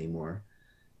safe anymore.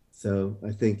 So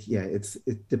I think, yeah,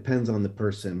 it depends on the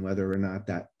person whether or not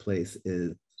that place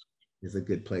is a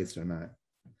good place or not.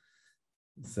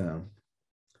 So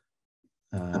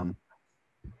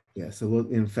yeah, so we'll,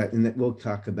 in fact, and we're going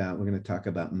to talk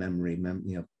about memory.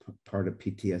 Part of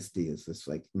PTSD is this,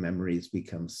 like, memories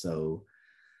become so,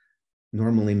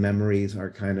 normally memories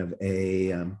are kind of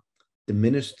a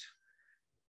diminished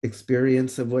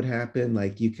experience of what happened.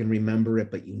 Like, you can remember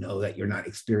it, but you know that you're not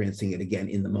experiencing it again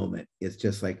in the moment. It's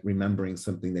just like remembering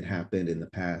something that happened in the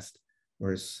past.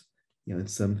 Whereas,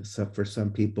 for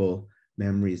some people,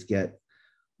 memories get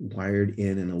wired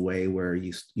in a way where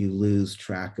you lose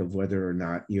track of whether or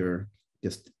not you're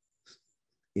just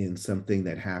in something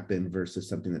that happened versus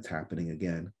something that's happening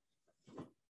again.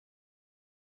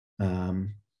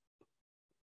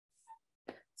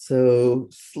 So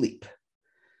sleep.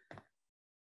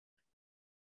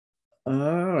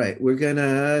 All right, we're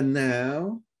gonna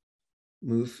now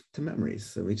move to memories.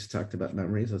 So we just talked about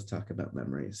memories. Let's talk about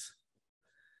memories.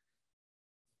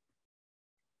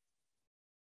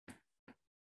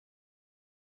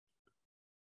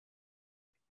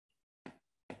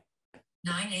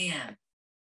 (9 a.m.)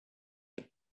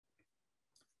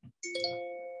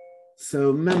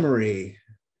 So memory,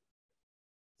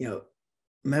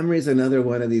 memory is another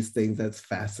one of these things that's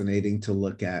fascinating to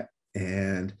look at,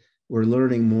 and we're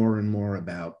learning more and more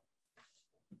about.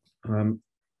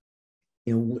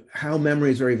 How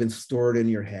memories are even stored in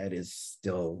your head is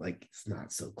still, like, it's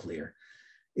not so clear.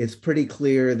 It's pretty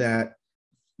clear that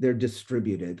they're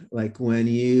distributed. Like, when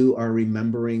you are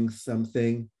remembering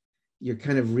something, you're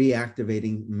kind of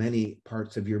reactivating many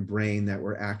parts of your brain that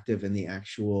were active in the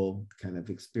actual kind of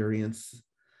experience.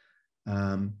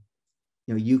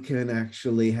 You can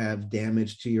actually have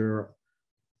damage to your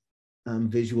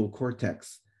visual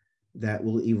cortex that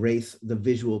will erase the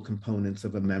visual components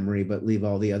of a memory, but leave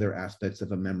all the other aspects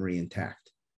of a memory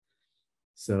intact.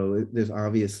 So there's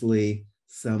obviously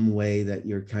some way that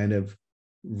you're kind of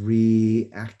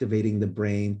reactivating the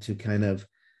brain to kind of,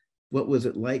 what was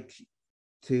it like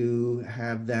to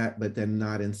have that, but then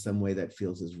not in some way that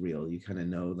feels as real. You kind of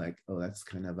know, like, oh, that's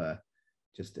kind of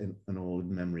just an old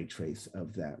memory trace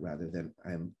of that, rather than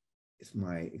it's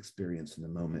my experience in the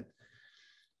moment.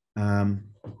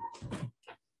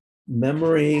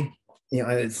 Memory,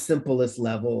 at its simplest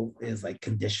level, is like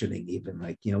conditioning. Even,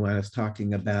 like, when I was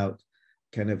talking about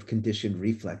kind of conditioned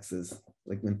reflexes,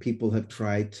 like when people have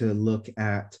tried to look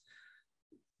at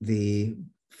the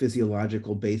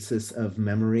physiological basis of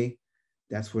memory,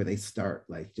 that's where they start.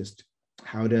 Like, just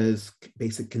how does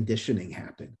basic conditioning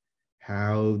happen?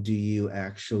 How do you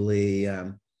actually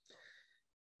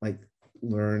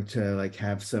learn to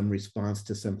have some response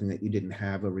to something that you didn't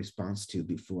have a response to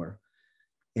before?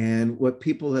 And what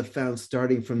people have found,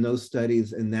 starting from those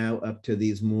studies and now up to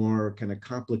these more kind of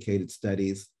complicated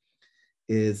studies,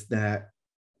 is that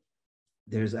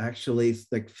there's actually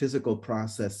physical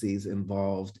processes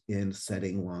involved in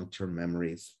setting long-term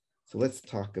memories. So let's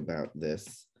talk about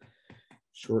this.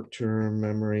 Short-term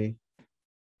memory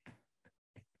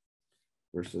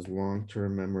versus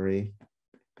long-term memory.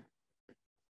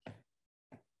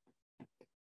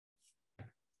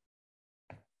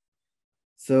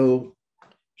 So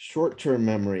short-term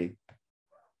memory,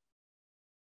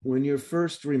 when you're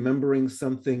first remembering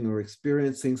something or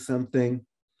experiencing something,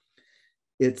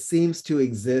 it seems to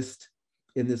exist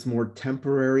in this more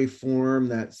temporary form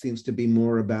that seems to be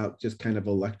more about just kind of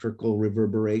electrical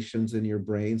reverberations in your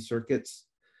brain circuits.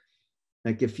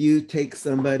 Like, if you take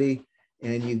somebody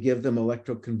and you give them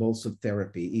electroconvulsive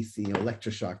therapy, EC,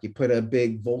 electroshock, you put a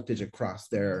big voltage across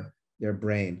their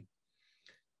brain.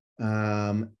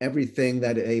 Everything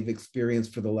that they've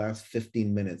experienced for the last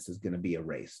 15 minutes is going to be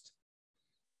erased.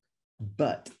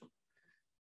 But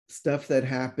stuff that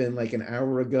happened like an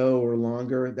hour ago or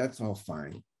longer, that's all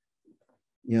fine.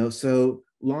 So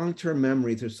long-term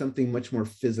memories, there's something much more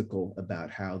physical about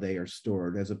how they are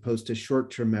stored, as opposed to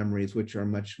short-term memories, which are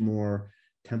much more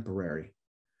temporary.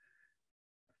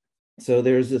 So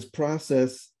there's this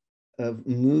process of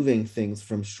moving things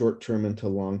from short-term into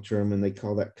long-term, and they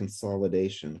call that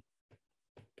consolidation.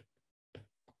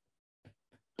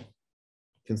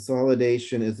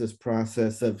 Consolidation is this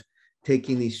process of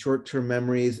taking these short-term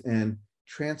memories and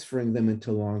transferring them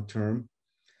into long-term.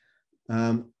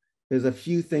 There's a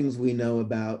few things we know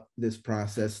about this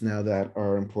process now that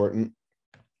are important.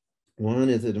 One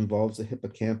is it involves the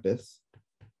hippocampus.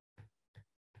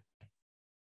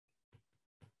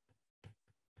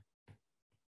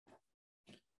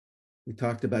 We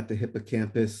talked about the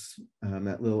hippocampus,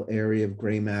 that little area of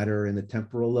gray matter in the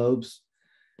temporal lobes.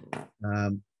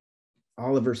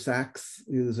 Oliver Sacks,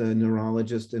 who's a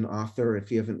neurologist and author. If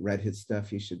you haven't read his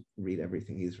stuff, you should read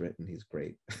everything he's written. He's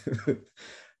great.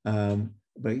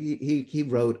 But he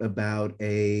wrote about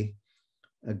a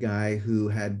guy who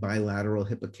had bilateral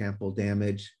hippocampal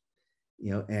damage,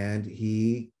 and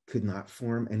he could not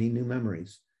form any new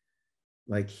memories.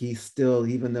 Like he still,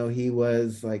 even though he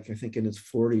was like, I think in his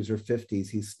 40s or 50s,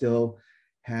 he still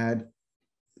had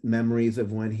memories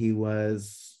of when he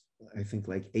was, I think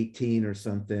like 18 or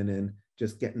something, and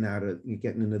just getting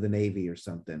into the Navy or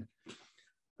something.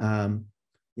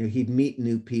 He'd meet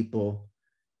new people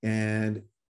he'd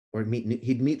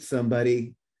meet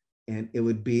somebody, and it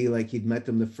would be like he'd met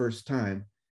them the first time,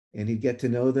 and he'd get to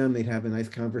know them. They'd have a nice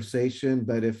conversation.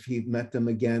 But if he met them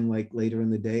again, like later in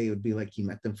the day, it would be like he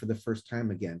met them for the first time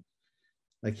again.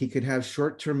 Like he could have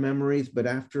short-term memories, but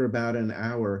after about an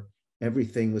hour,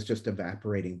 everything was just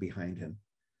evaporating behind him.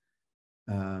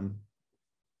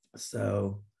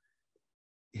 So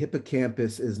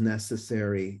hippocampus is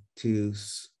necessary to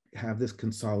have this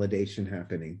consolidation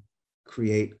happening,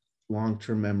 create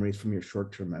long-term memories from your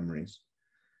short-term memories.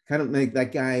 Kind of like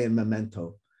that guy in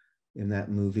Memento, in that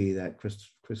movie, that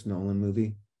Chris Nolan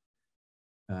movie.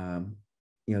 That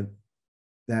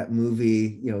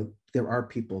movie, there are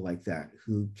people like that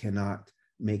who cannot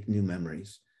make new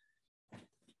memories.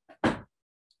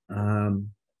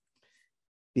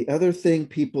 The other thing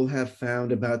people have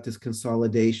found about this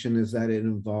consolidation is that it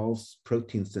involves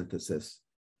protein synthesis.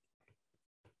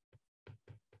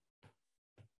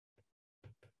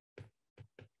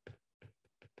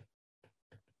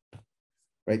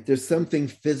 Right? There's something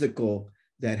physical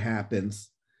that happens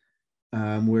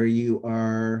where you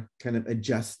are kind of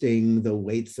adjusting the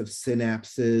weights of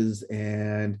synapses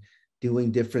and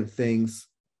doing different things.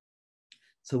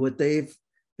 So what they've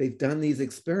done these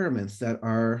experiments that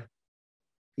are,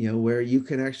 where you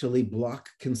can actually block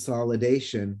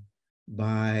consolidation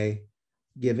by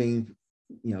giving,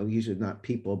 usually not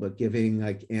people, but giving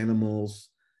like animals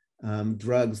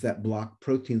drugs that block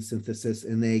protein synthesis,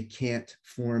 and they can't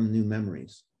form new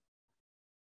memories.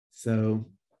 So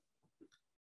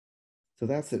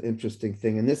that's an interesting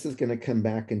thing. And this is going to come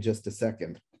back in just a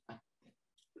second.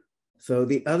 So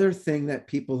the other thing that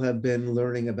people have been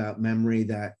learning about memory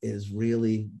that is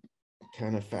really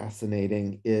kind of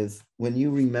fascinating is when you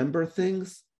remember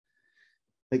things,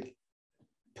 like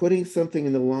putting something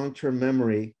in the long-term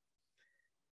memory,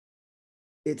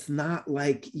 it's not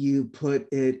like you put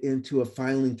it into a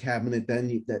filing cabinet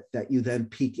that you then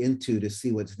peek into to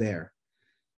see what's there.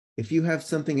 If you have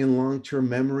something in long-term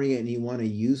memory and you want to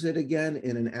use it again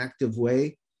in an active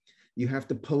way, you have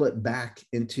to pull it back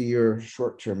into your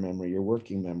short-term memory, your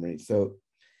working memory. So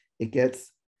it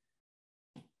gets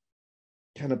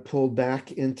kind of pulled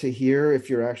back into here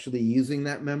if you're actually using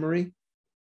that memory.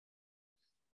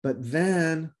 But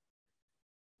then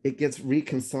it gets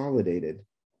reconsolidated.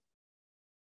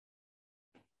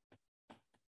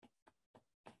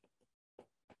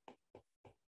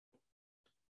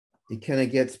 It kind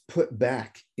of gets put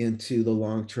back into the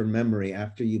long-term memory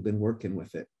after you've been working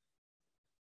with it.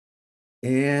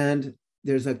 And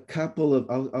there's a couple of,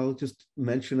 I'll just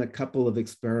mention a couple of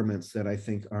experiments that I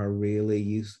think are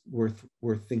really worth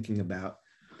thinking about.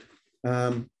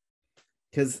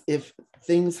 Because if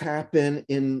things happen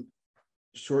in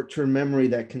short-term memory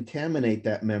that contaminate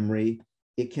that memory,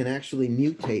 it can actually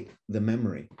mutate the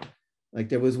memory. Like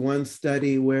there was one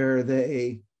study where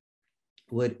they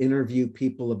would interview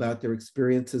people about their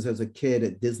experiences as a kid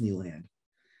at Disneyland.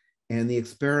 And the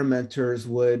experimenters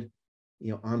would,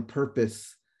 on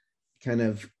purpose, kind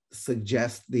of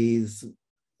suggest these,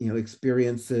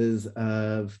 experiences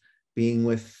of being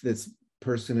with this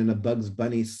person in a Bugs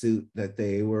Bunny suit that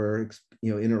they were,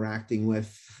 interacting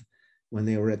with when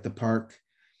they were at the park.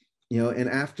 And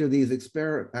after these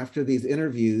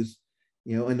interviews,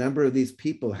 a number of these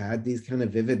people had these kind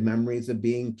of vivid memories of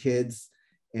being kids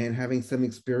and having some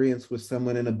experience with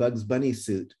someone in a Bugs Bunny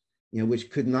suit, which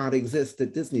could not exist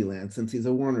at Disneyland since he's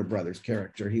a Warner Brothers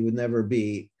character. There would never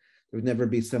be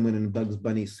someone in a Bugs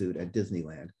Bunny suit at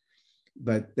Disneyland.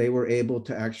 But they were able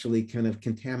to actually kind of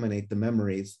contaminate the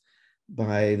memories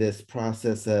by this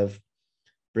process of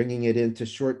bringing it into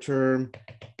short term,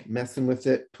 messing with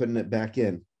it, putting it back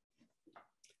in.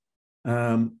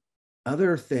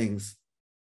 Other things,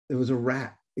 there was a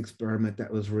rat experiment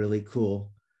that was really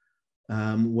cool,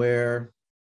 where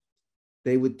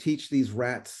they would teach these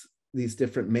rats these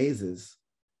different mazes.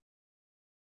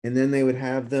 And then they would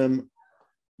have them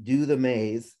do the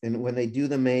maze. And when they do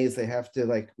the maze, they have to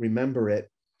like remember it.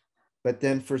 But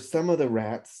then for some of the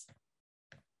rats,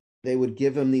 they would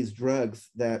give them these drugs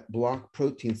that block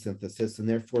protein synthesis and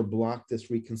therefore block this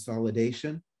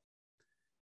reconsolidation.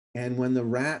 And when the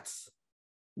rats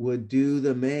would do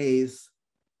the maze,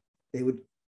 it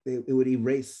would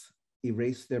erase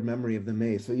their memory of the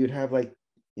maze. So you'd have like,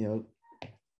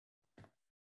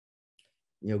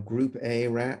 group A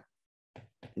rat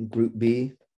and group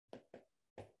B.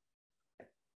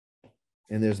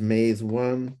 And there's maze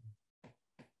 1,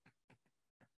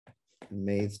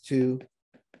 maze 2.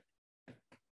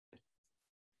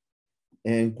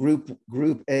 And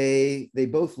group A, they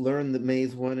both learn the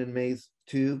maze 1 and maze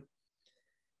 2,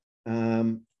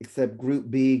 except group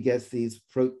B gets these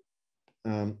so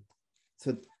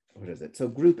what is it? So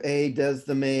group A does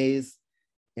the maze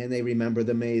and they remember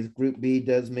the maze. Group B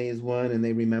does maze 1 and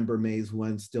they remember maze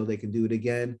 1. Still, they can do it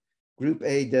again. Group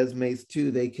A does maze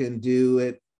 2, they can do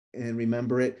it and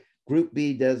remember it. Group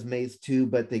B does maze 2,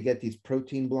 but they get these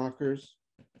protein blockers,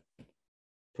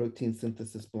 protein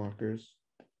synthesis blockers.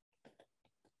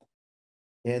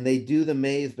 And they do the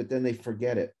maze, but then they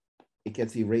forget it. It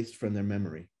gets erased from their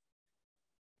memory.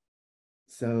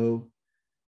 So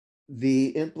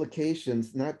the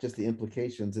implications, not just the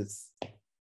implications, it's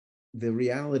the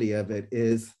reality of it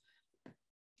is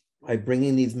by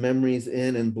bringing these memories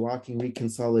in and blocking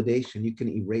reconsolidation, you can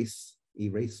erase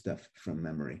stuff from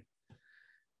memory.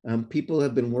 People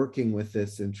have been working with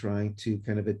this and trying to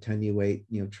kind of attenuate,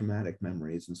 traumatic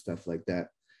memories and stuff like that.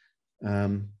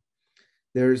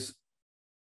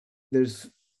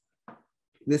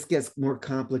 This gets more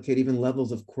complicated. Even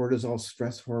levels of cortisol,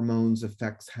 stress hormones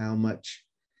affects how much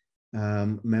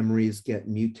memories get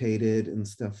mutated and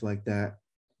stuff like that.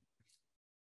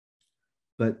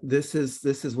 But this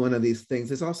is one of these things.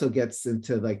 This also gets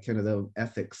into like kind of the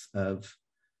ethics of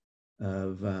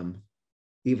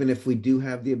even if we do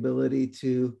have the ability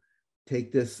to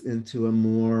take this into a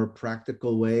more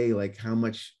practical way, like how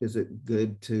much is it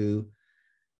good to,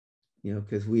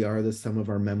 because we are the sum of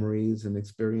our memories and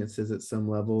experiences at some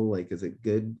level, like, is it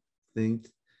good thing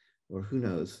or who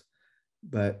knows?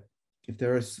 But if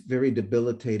there are very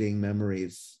debilitating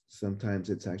memories, sometimes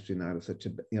it's actually not such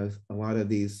a, a lot of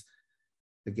these,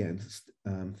 again,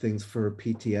 things for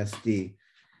PTSD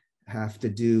have to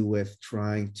do with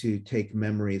trying to take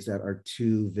memories that are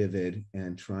too vivid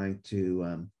and trying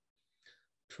to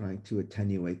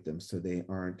attenuate them so they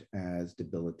aren't as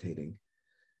debilitating.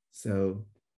 So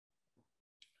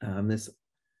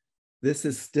this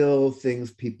is still something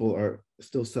people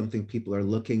are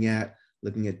looking at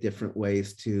different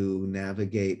ways to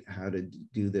navigate how to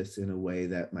do this in a way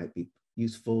that might be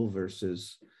useful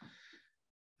versus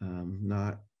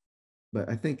not. But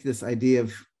I think this idea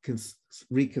of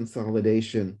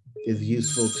reconsolidation is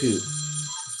useful too.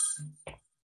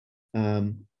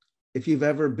 If you've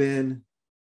ever been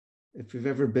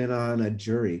on a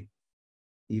jury,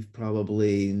 you've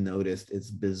probably noticed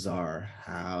it's bizarre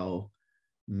how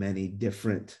many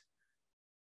different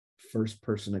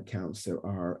first-person accounts there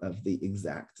are of the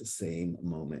exact same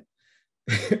moment.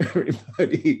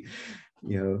 Everybody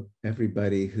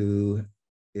who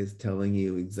is telling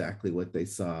you exactly what they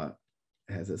saw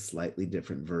has a slightly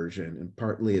different version, and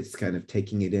partly it's kind of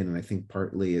taking it in, and I think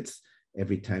partly it's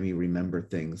every time you remember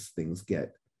things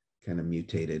get kind of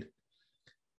mutated.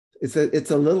 It's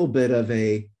a little bit of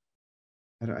I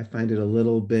find it a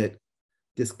little bit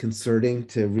disconcerting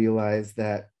to realize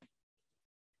that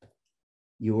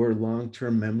your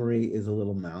long-term memory is a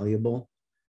little malleable.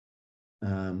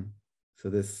 So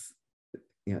this,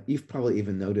 you've probably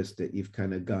even noticed it. You've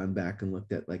kind of gone back and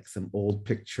looked at like some old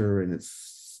picture and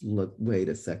wait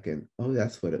a second. Oh,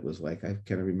 that's what it was like. I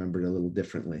kind of remembered a little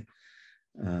differently.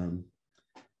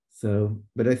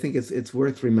 But I think it's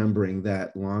worth remembering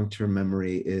that long-term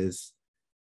memory is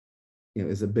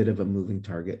a bit of a moving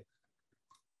target.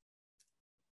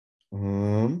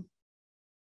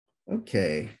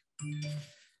 Okay.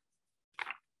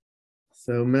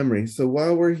 So memory. So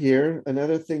while we're here,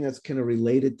 another thing that's kind of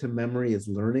related to memory is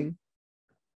learning.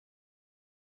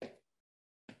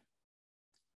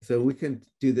 So we can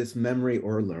do this memory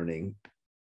or learning.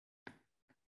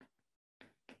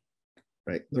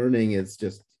 Right, learning is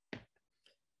just,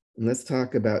 and let's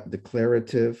talk about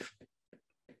declarative,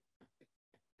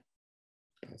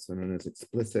 also known as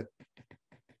explicit,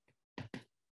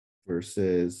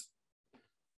 versus,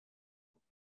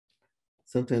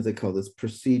 sometimes I call this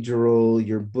procedural.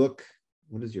 Your book,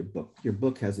 what is your book? Your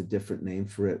book has a different name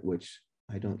for it, which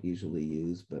I don't usually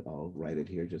use, but I'll write it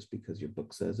here just because your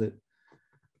book says it.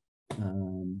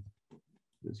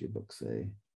 What does your book say?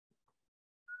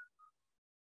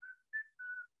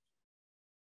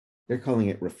 They're calling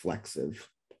it reflexive.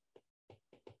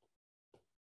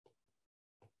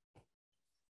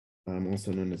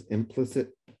 also known as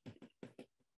implicit.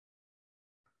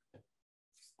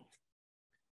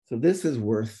 So this is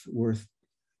worth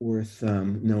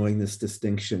knowing this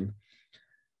distinction.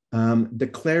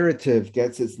 Declarative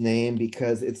gets its name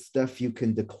because it's stuff you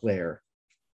can declare.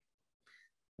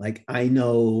 Like, I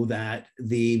know that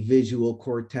the visual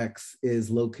cortex is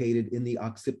located in the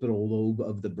occipital lobe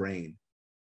of the brain.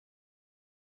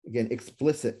 Again,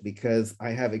 explicit, because I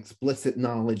have explicit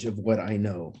knowledge of what I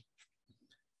know.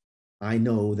 I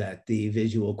know that the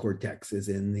visual cortex is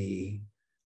in the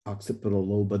occipital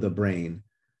lobe of the brain.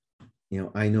 You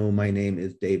know, I know my name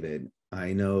is David.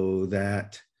 I know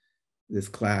that this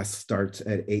class starts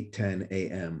at 8:10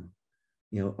 a.m.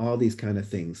 You know, all these kind of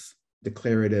things.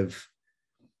 Declarative.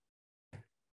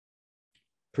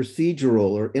 Procedural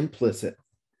or implicit.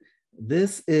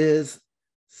 This is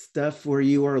stuff where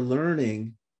you are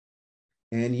learning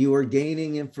and you are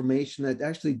gaining information that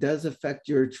actually does affect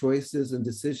your choices and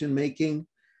decision making,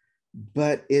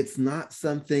 but it's not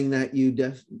something that you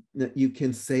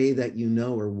can say that you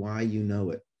know or why you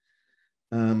know it.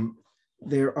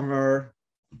 There are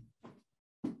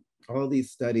all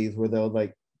these studies where there'll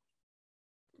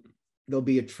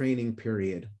be a training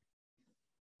period.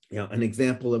 You know, an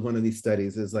example of one of these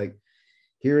studies is like,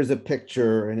 here's a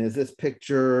picture, and is this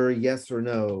picture yes or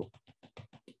no?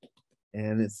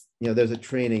 And it's, you know, there's a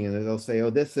training, and they'll say, oh,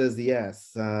 this is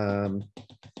yes. You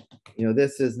know,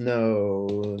 this is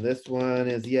no. This one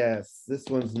is yes. This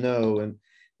one's no. And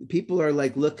people are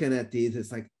like looking at these.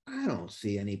 It's like, I don't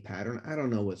see any pattern. I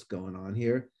don't know what's going on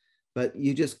here. But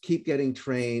you just keep getting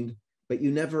trained, but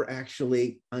you never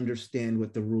actually understand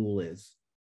what the rule is.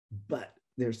 But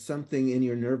there's something in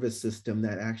your nervous system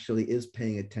that actually is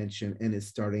paying attention and is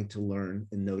starting to learn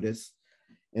and notice.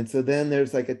 And so then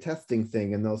there's like a testing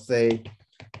thing, and they'll say,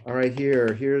 all right,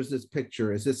 here's this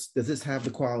picture. Does this have the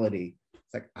quality?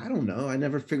 It's like, I don't know. I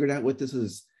never figured out what this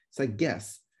is. It's like,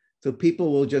 guess. So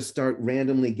people will just start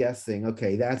randomly guessing.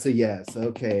 Okay, that's a yes.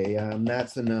 Okay,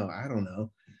 that's a no. I don't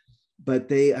know. But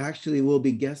they actually will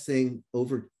be guessing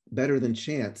over better than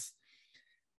chance.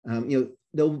 You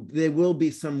know, there will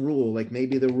be some rule, like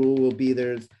maybe the rule will be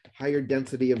there's higher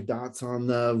density of dots on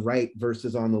the right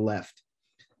versus on the left.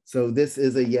 So this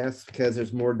is a yes because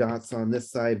there's more dots on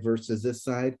this side versus this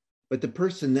side, but the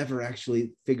person never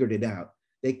actually figured it out.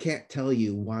 They can't tell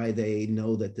you why they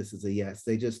know that this is a yes.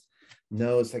 They just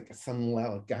know it's like some,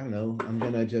 well, I don't know, I'm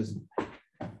gonna just,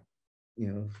 you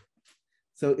know.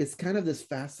 So it's kind of this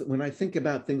fast, when I think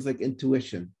about things like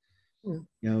intuition, you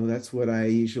know, that's what I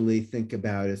usually think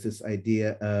about, is this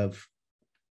idea of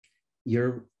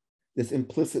this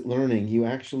implicit learning. You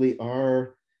actually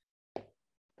are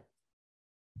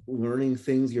learning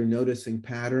things, you're noticing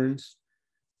patterns.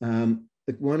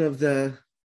 Like one of the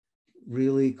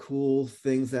really cool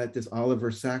things that this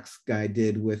Oliver Sacks guy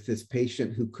did with this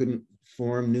patient who couldn't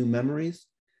form new memories,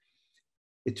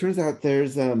 it turns out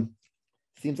there's,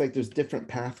 seems like there's different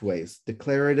pathways.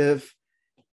 Declarative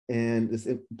and this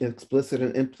explicit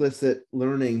and implicit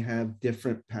learning have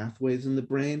different pathways in the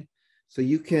brain. So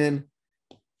you can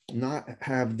not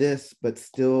have this, but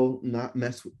still not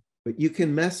mess with, but you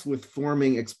can mess with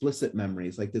forming explicit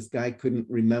memories. Like this guy couldn't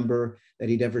remember that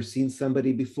he'd ever seen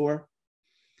somebody before,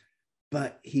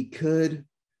 but he could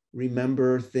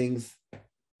remember things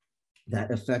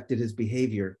that affected his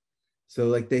behavior. So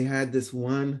like they had this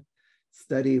one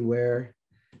study where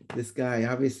this guy,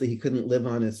 obviously he couldn't live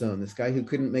on his own. This guy who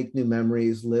couldn't make new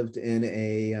memories lived in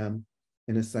a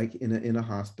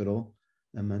hospital,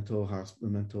 a mental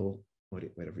hospital,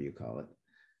 whatever you call it,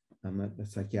 a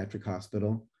psychiatric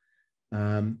hospital.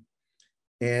 And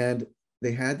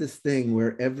they had this thing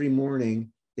where every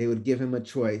morning they would give him a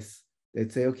choice.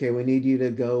 They'd say, okay, we need you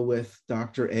to go with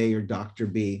Dr. A or Dr.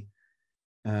 B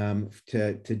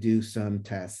to do some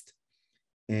test.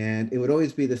 And it would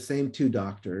always be the same two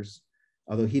doctors,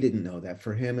 although he didn't know that.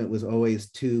 For him, it was always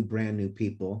two brand new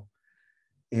people.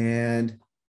 And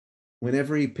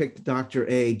whenever he picked Dr.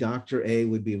 A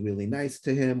would be really nice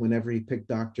to him. Whenever he picked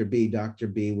Dr.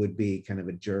 B would be kind of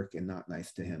a jerk and not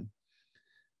nice to him.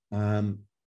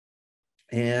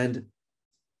 And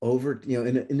over, you know,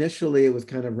 and initially it was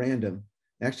kind of random.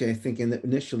 Actually, I think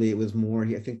initially it was more,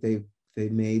 I think they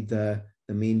made the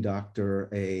mean doctor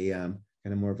a kind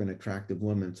of more of an attractive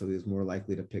woman, so he was more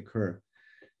likely to pick her.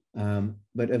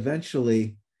 But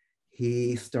eventually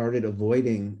he started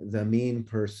avoiding the mean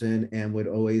person and would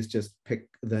always just pick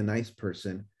the nice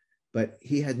person. But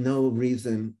he had no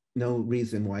reason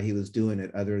why he was doing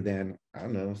it other than, I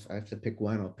don't know, if I have to pick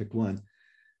one, I'll pick one.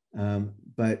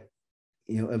 But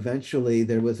you know, eventually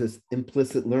there was this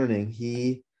implicit learning.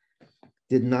 He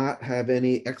did not have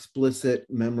any explicit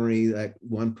memory like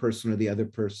one person or the other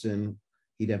person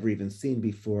he'd ever even seen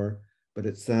before, but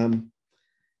at some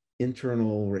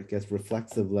internal, I guess,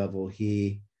 reflexive level,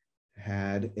 he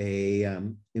had a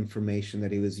information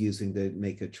that he was using to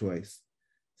make a choice.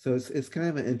 So it's kind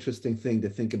of an interesting thing to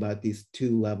think about these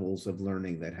two levels of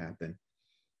learning that happen,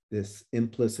 this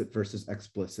implicit versus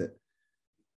explicit.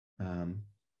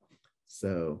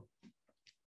 So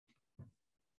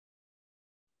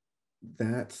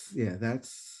that's, yeah.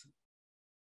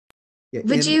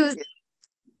 Would you,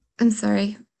 I'm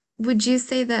sorry, would you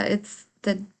say that it's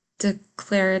the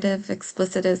declarative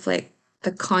explicit is like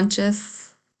the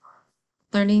conscious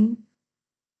learning?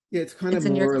 Yeah, it's kind It's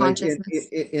of in your more like consciousness.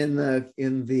 in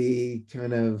the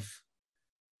kind of,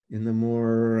 in the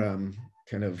more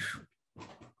kind of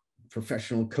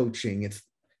professional coaching, it's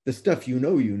the stuff you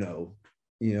know,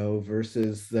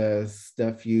 versus the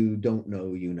stuff you don't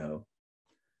know,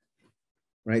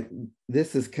 right?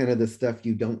 This is kind of the stuff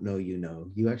you don't know,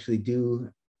 you actually do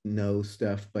know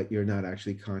stuff, but you're not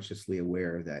actually consciously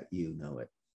aware that you know it.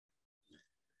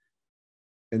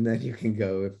 And then you can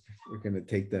go, if we're going to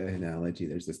take the analogy,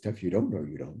 there's the stuff you don't know.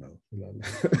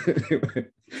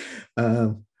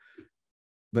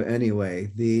 But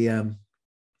anyway, the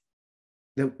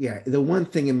one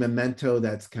thing in Memento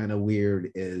that's kind of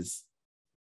weird is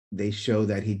they show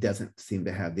that he doesn't seem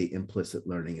to have the implicit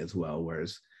learning as well,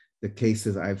 whereas the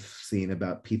cases I've seen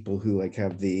about people who like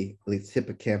have the at least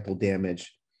hippocampal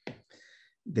damage,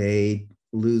 they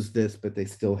lose this, but they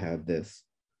still have this.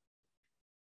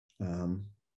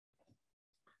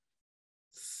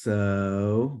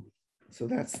 So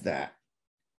that's that.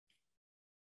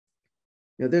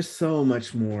 There's so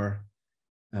much more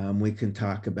we can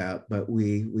talk about, but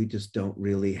we just don't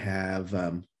really have,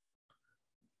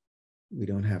 we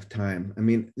don't have time. I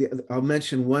mean, I'll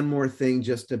mention one more thing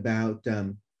just about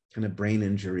kind of brain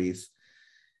injuries.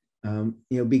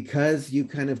 Because you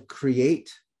kind of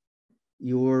create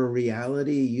your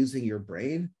reality using your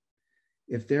brain,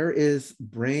 if there is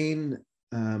brain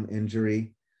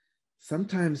injury,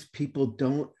 sometimes people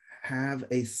don't have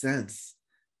a sense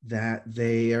that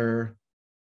their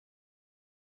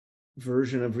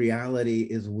version of reality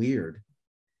is weird.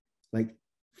 Like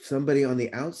somebody on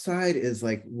the outside is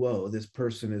like, whoa, this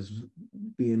person is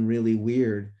being really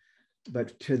weird.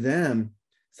 But to them,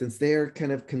 since they're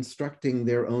kind of constructing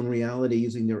their own reality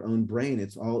using their own brain,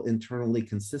 it's all internally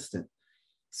consistent.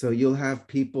 So you'll have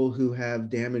people who have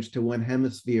damage to one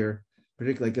hemisphere,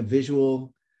 particularly like a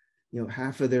visual,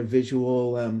 half of their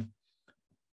visual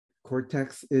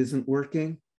cortex isn't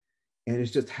working, and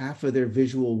it's just half of their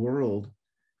visual world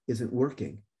isn't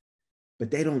working, but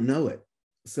they don't know it.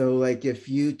 So like if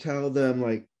you tell them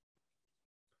like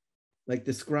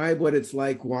describe what it's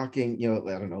like walking, I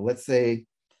don't know, let's say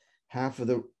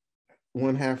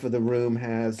one half of the room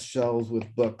has shelves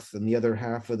with books and the other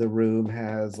half of the room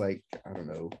has like, I don't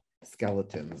know,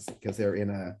 skeletons, because they're in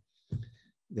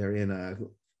a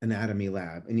anatomy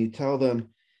lab, and you tell them,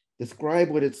 describe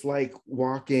what it's like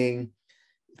walking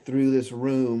through this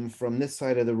room from this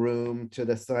side of the room to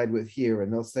the side with here,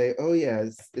 and they'll say, oh yeah,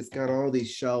 it's got all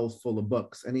these shelves full of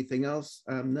books. Anything else?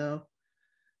 No.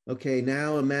 Okay,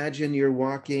 now imagine you're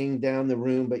walking down the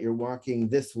room, but you're walking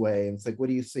this way, and it's like, what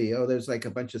do you see? Oh, there's like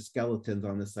a bunch of skeletons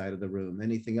on the side of the room.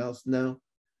 Anything else? No.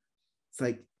 It's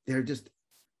like they're just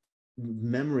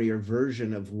memory or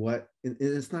version of what,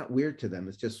 it's not weird to them,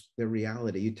 it's just their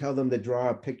reality. You tell them to draw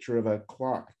a picture of a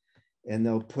clock, and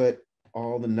they'll put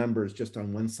all the numbers just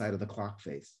on one side of the clock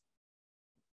face,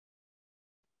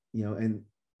 and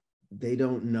they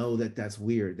don't know that that's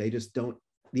weird. They just don't,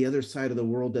 the other side of the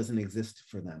world doesn't exist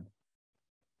for them,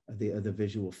 the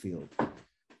visual field.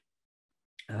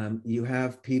 You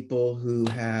have people who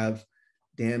have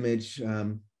damage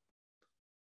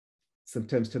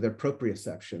sometimes to their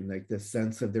proprioception, like the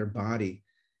sense of their body,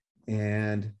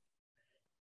 and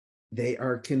they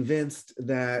are convinced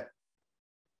that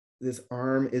this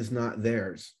arm is not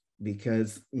theirs,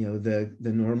 because the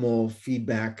normal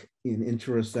feedback in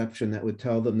interoception that would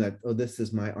tell them that, oh, this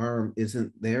is my arm,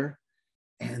 isn't there.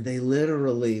 And they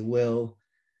literally will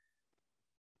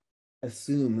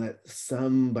assume that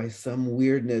by some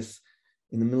weirdness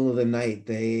in the middle of the night,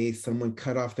 someone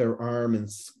cut off their arm and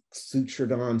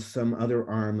sutured on some other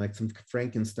arm, like some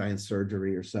Frankenstein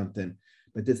surgery or something,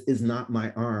 but this is not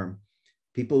my arm.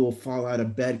 People will fall out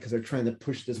of bed because they're trying to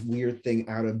push this weird thing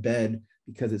out of bed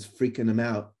because it's freaking them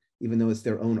out, even though it's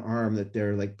their own arm that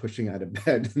they're like pushing out of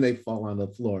bed, and they fall on the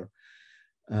floor.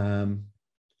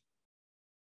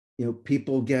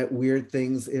 People get weird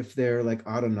things if their like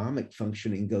autonomic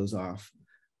functioning goes off,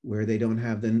 where they don't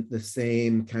have the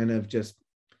same kind of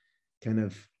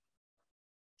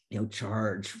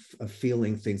charge of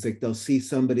feeling things. Like they'll see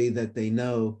somebody that they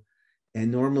know,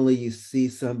 and normally you see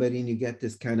somebody and you get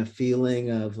this kind of feeling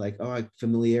of like, oh,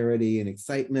 familiarity and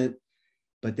excitement,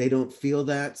 but they don't feel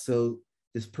that. So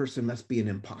this person must be an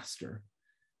imposter.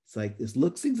 It's like, this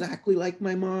looks exactly like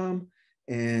my mom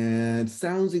and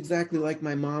sounds exactly like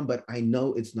my mom, but I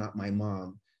know it's not my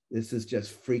mom. This is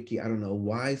just freaky. I don't know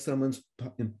why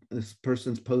this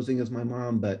person's posing as my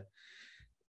mom, but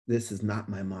this is not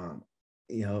my mom,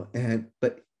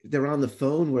 but they're on the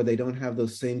phone where they don't have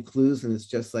those same clues, and it's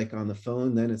just like on the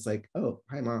phone, then it's like, oh,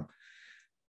 hi, mom.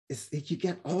 You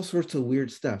get all sorts of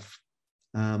weird stuff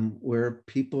where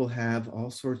people have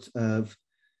all sorts of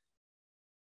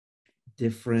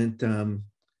different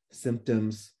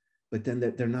symptoms, but then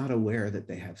they're not aware that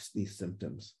they have these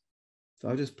symptoms. So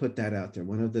I'll just put that out there.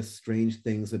 One of the strange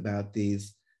things about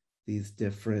these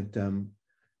different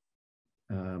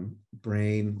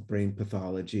brain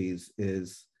pathologies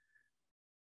is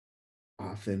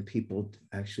often people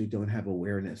actually don't have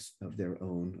awareness of their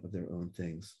own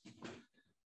things.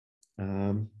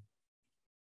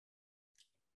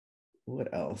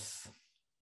 What else?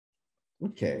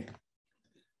 Okay.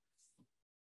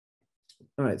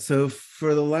 All right, so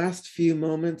for the last few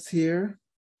moments here,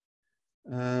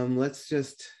 let's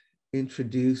just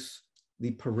introduce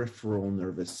the peripheral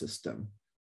nervous system,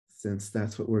 since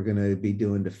that's what we're going to be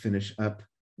doing to finish up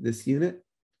this unit.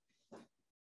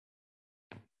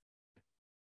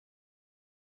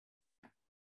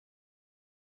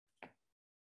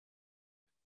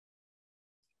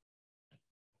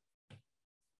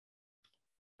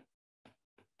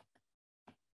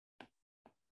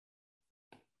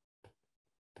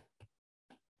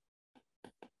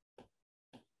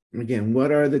 Again,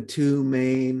 what are the two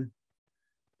main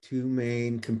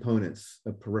components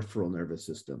of peripheral nervous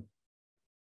system?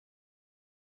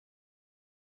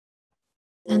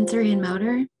 Sensory and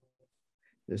motor.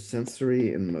 There's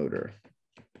sensory and motor,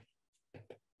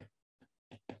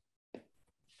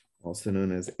 also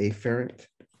known as afferent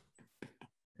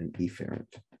and efferent.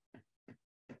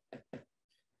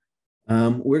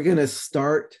 We're going to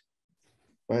start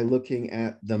by looking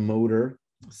at the motor,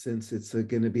 since it's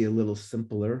going to be a little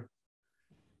simpler.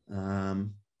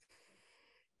 And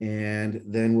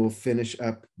then we'll finish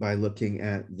up by looking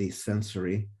at the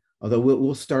sensory, although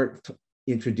we'll start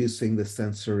introducing the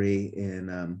sensory in,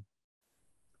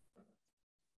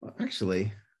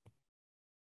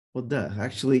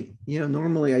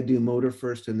 normally I do motor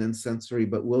first and then sensory,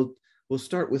 but we'll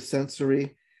start with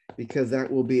sensory because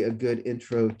that will be a good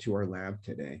intro to our lab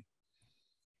today.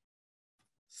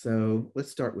 So let's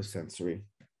start with sensory.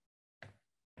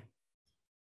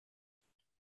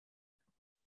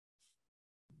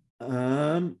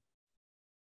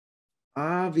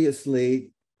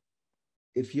 Obviously,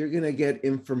 if you're going to get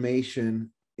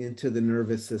information into the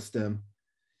nervous system,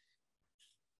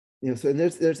 so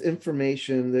there's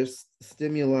information, there's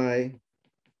stimuli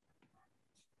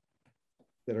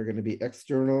that are going to be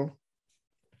external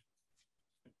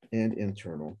and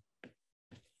internal,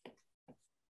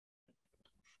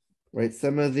 right?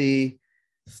 Some of the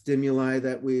stimuli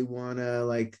that we want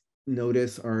to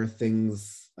notice are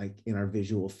things like in our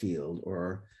visual field,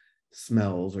 or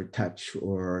smells or touch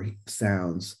or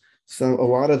sounds. So a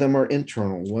lot of them are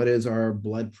internal. What is our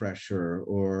blood pressure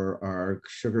or our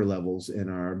sugar levels in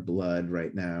our blood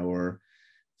right now, or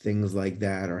things like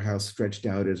that, or how stretched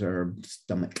out is our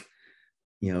stomach,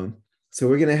 So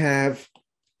we're going to have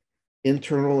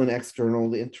internal and external.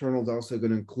 The internal is also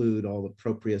going to include all the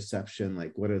proprioception,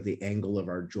 like what are the angle of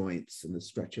our joints and the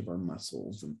stretch of our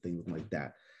muscles and things like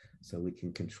that, so we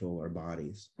can control our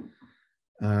bodies.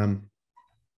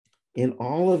 In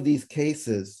all of these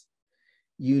cases,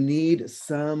 you need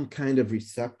some kind of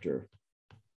receptor.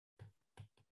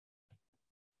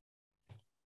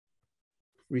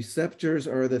 Receptors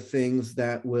are the things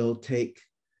that will take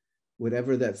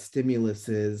whatever that stimulus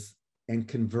is and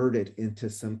convert it into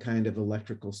some kind of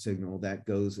electrical signal that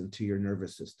goes into your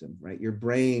nervous system, right? Your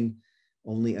brain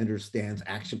only understands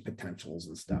action potentials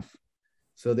and stuff.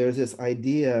 So there's this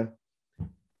idea,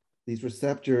 these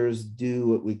receptors do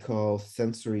what we call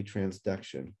sensory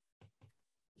transduction.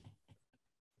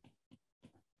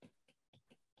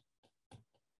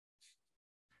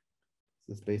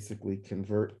 This basically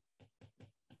convert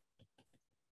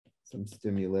some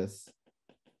stimulus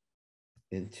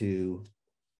into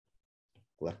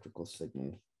electrical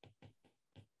signal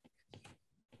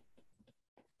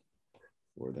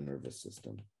for the nervous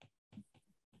system.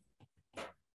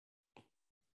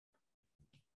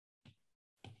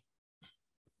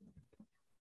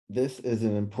 This is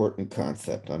an important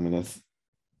concept. In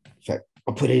fact,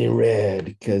 I'll put it in red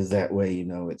because that way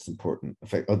it's important. In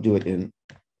fact, I'll do it in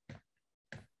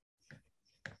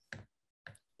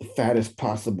the fattest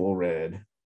possible red.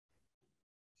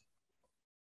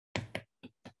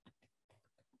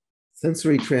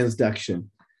 Sensory transduction.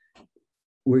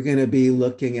 We're going to be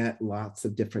looking at lots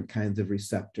of different kinds of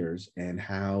receptors and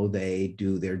how they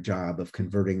do their job of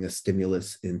converting a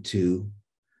stimulus into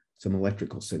some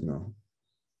electrical signal.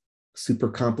 Super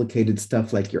complicated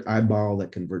stuff like your eyeball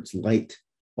that converts light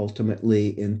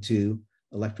ultimately into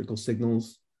electrical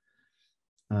signals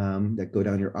that go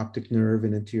down your optic nerve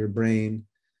and into your brain.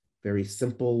 Very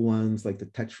simple ones like the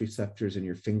touch receptors in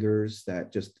your fingers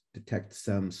that just detect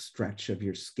some stretch of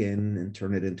your skin and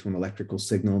turn it into an electrical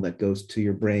signal that goes to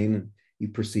your brain and you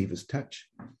perceive as touch.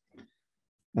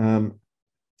 But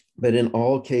in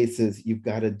all cases, you've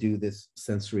got to do this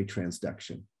sensory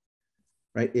transduction,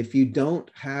 right? If you don't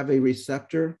have a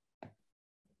receptor,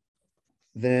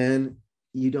 then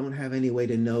you don't have any way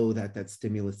to know that that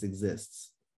stimulus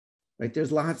exists, right?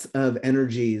 There's lots of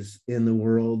energies in the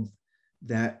world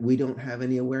that we don't have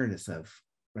any awareness of,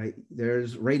 right?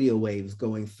 There's radio waves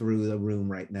going through the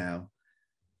room right now.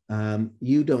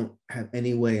 You don't have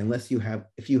any way, unless you have,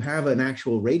 if you have an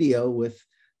actual radio with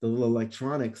the little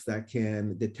electronics that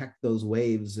can detect those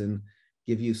waves and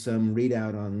give you some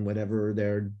readout on whatever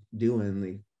they're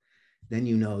doing, then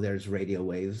you know there's radio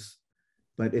waves.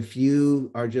 But if you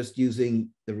are just using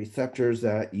the receptors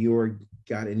that you're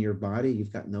got in your body,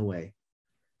 you've got no way.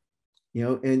 You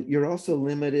know, and you're also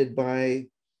limited by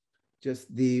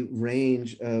just the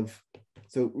range of,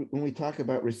 so when we talk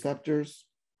about receptors,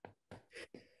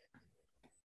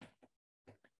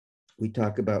 we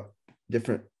talk about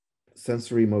different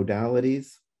sensory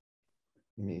modalities.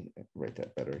 Let me write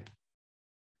that better.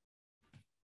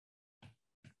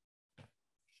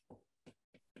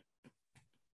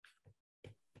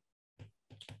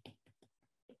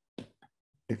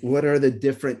 What are the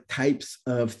different types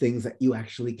of things that you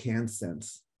actually can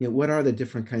sense? You know, what are the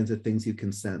different kinds of things you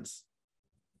can sense?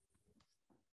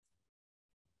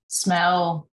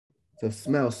 Smell. So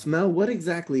smell, what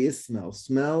exactly is smell?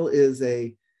 Smell is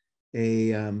a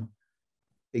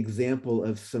example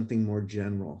of something more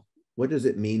general. What does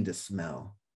it mean to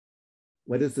smell?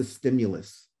 What is the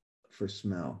stimulus for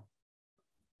smell?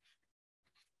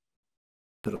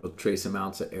 Trace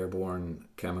amounts of airborne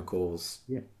chemicals.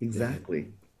 Yeah,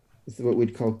 exactly. This is what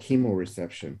we'd call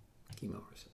chemoreception.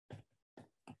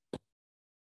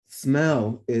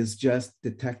 Smell is just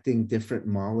detecting different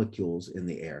molecules in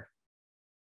the air.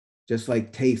 Just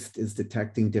like taste is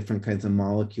detecting different kinds of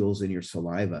molecules in your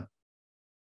saliva.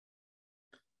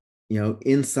 You know,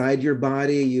 inside your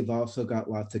body, you've also got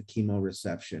lots of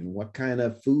chemoreception. What kind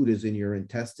of food is in your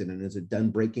intestine and is it done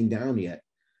breaking down yet?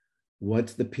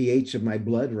 What's the pH of my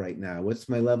blood right now? What's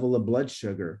my level of blood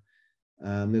sugar?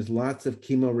 There's lots of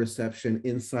chemoreception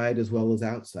inside as well as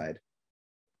outside.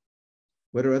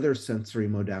 What are other sensory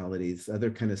modalities,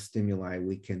 other kind of stimuli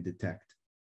we can detect?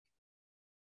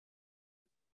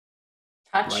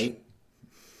 Touch. Light.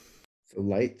 So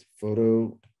light,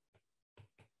 photoreception.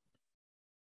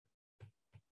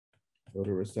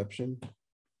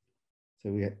 So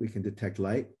we can detect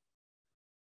light.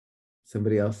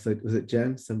 Somebody else said, was it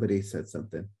Jen? Somebody said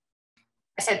something.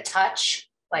 I said touch,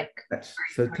 like.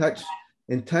 So touch,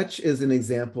 and touch is an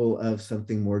example of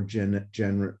something more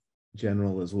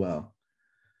general as well.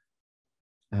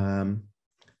 We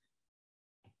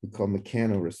call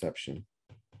mechanoreception.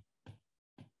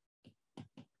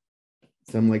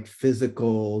 Some like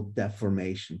physical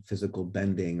deformation, physical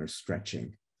bending or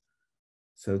stretching.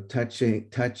 So touch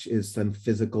is some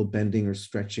physical bending or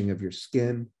stretching of your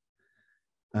skin.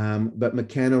 But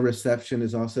mechanoreception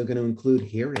is also going to include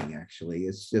hearing, actually.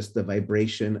 It's just the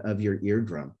vibration of your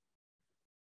eardrum.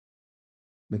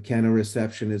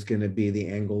 Mechanoreception is going to be the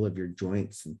angle of your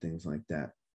joints and things like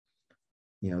that.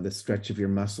 You know, the stretch of your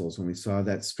muscles. When we saw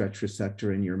that stretch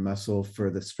receptor in your muscle for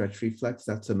the stretch reflex,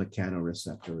 that's a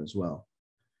mechanoreceptor as well.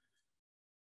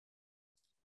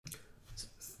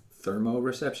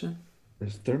 Thermoreception?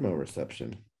 There's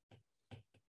thermoreception.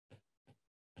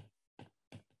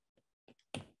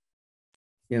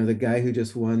 You know, the guy who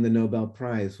just won the Nobel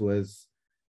Prize was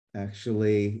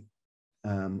actually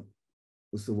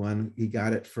was the one, he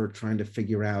got it for trying to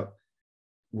figure out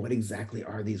what exactly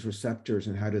are these receptors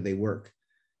and how do they work?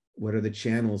 What are the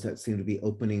channels that seem to be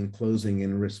opening and closing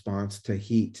in response to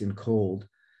heat and cold?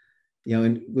 You know,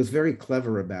 and was very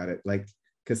clever about it, like,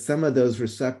 because some of those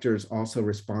receptors also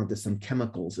respond to some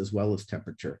chemicals as well as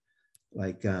temperature,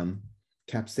 like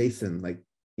capsaicin, like,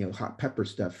 you know, hot pepper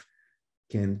stuff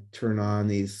can turn on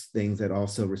these things that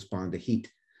also respond to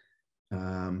heat.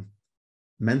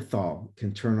 Menthol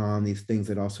can turn on these things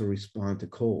that also respond to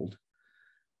cold.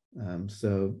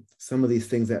 So some of these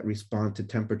things that respond to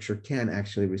temperature can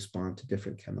actually respond to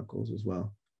different chemicals as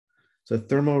well. So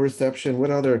thermoreception,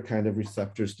 what other kind of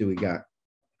receptors do we got?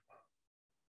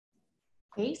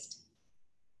 Taste?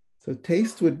 So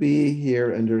taste would be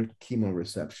here under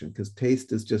chemoreception, because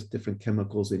taste is just different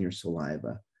chemicals in your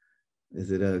saliva.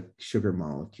 Is it a sugar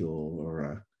molecule or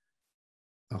a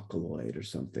alkaloid or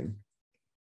something?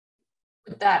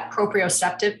 Would that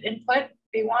proprioceptive input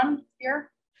be one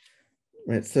here?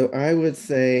 Right, so I would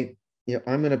say,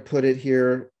 I'm going to put it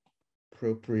here,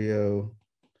 proprioception.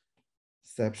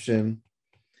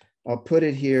 I'll put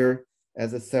it here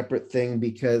as a separate thing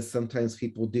because sometimes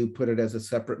people do put it as a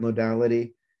separate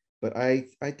modality, but I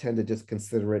tend to just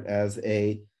consider it as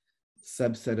a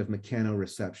subset of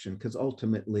mechanoreception, because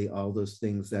ultimately all those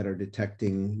things that are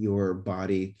detecting your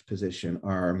body position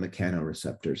are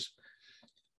mechanoreceptors.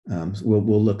 So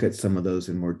we'll look at some of those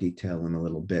in more detail in a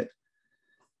little bit.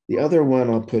 The other one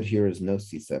I'll put here is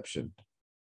nociception.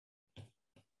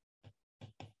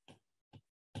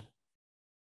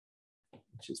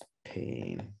 Which is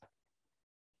pain.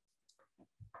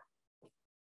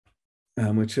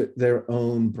 Which are their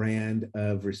own brand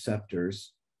of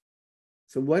receptors.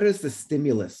 So what is the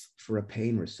stimulus for a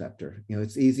pain receptor?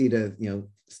 It's easy to,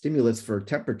 stimulus for a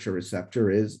temperature receptor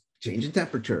is change in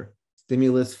temperature.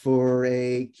 Stimulus for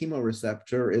a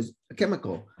chemoreceptor is a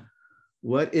chemical.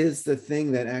 What is the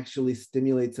thing that actually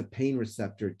stimulates a pain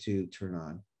receptor to turn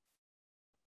on?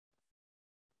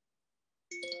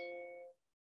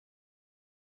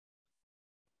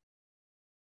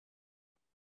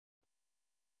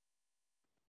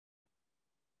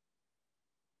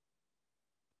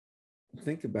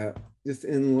 Think about just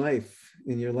in life,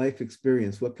 in your life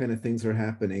experience, what kind of things are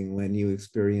happening when you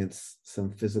experience some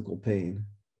physical pain?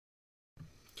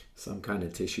 Some kind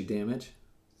of tissue damage.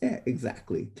 Yeah,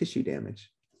 exactly. Tissue damage.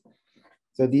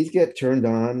 So these get turned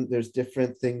on. There's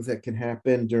different things that can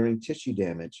happen during tissue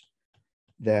damage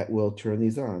that will turn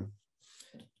these on.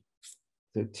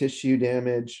 So tissue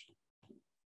damage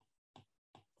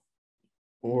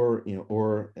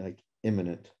or like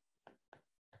imminent.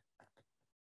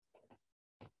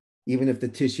 Even if the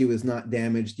tissue is not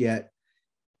damaged yet,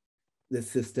 the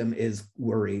system is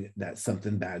worried that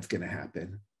something bad's going to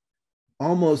happen.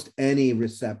 Almost any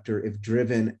receptor, if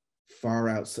driven far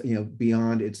out,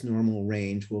 beyond its normal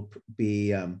range, will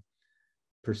be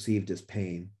perceived as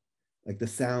pain. Like the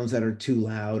sounds that are too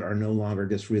loud are no longer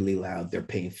just really loud, they're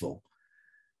painful.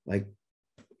 Like,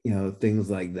 things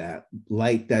like that.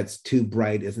 Light that's too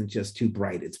bright isn't just too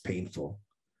bright, it's painful.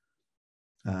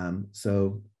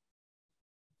 So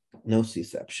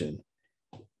nociception,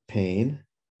 pain.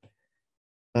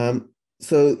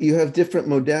 So you have different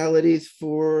modalities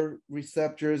for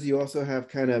receptors. You also have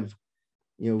kind of,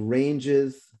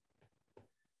 ranges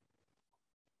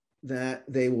that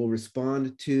they will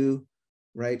respond to,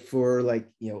 right? For like,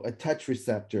 a touch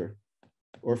receptor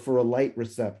or for a light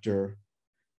receptor,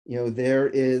 there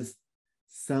is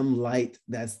some light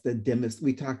that's the dimmest.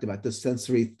 We talked about the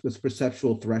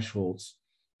perceptual thresholds.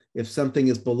 If something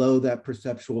is below that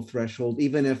perceptual threshold,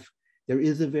 even if there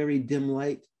is a very dim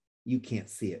light, you can't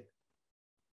see it,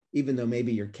 even though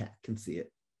maybe your cat can see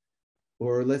it.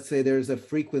 Or let's say there's a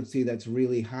frequency that's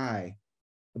really high.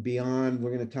 Beyond,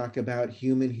 we're going to talk about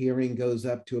human hearing goes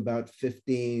up to about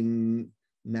 15,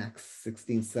 max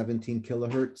 16, 17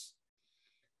 kilohertz.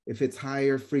 If it's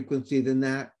higher frequency than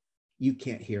that, you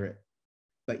can't hear it,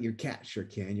 but your cat sure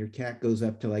can. Your cat goes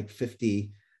up to like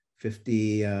 50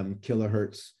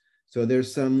 kilohertz. So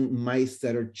there's some mice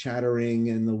that are chattering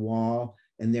in the wall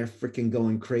and they're freaking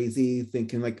going crazy,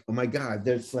 thinking like, oh my God,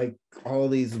 there's like all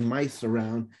these mice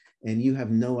around, and you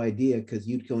have no idea because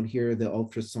you don't hear the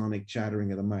ultrasonic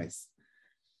chattering of the mice.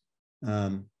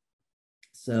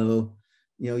 So,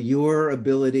 your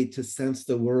ability to sense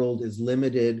the world is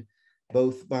limited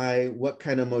both by what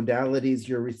kind of modalities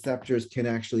your receptors can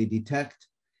actually detect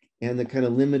and the kind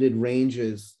of limited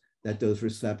ranges that those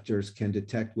receptors can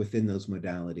detect within those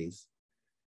modalities.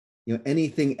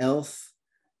 Anything else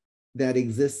that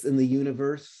exists in the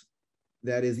universe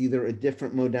that is either a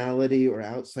different modality or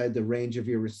outside the range of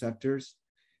your receptors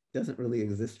doesn't really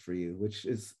exist for you, which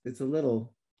is, it's a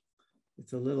little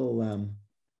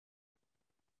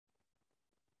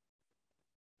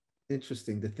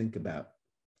interesting to think about.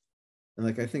 And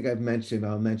like I think I'll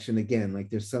mention again, like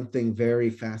there's something very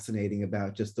fascinating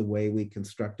about just the way we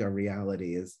construct our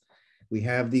reality. Is we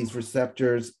have these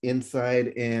receptors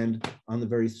inside and on the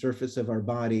very surface of our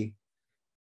body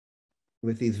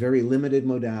with these very limited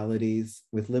modalities,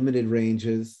 with limited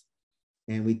ranges.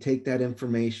 And we take that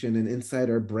information and inside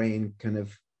our brain it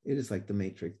is like the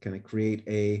Matrix, kind of create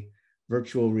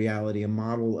virtual reality, a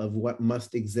model of what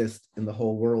must exist in the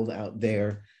whole world out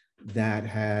there that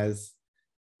has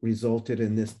resulted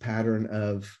in this pattern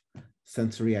of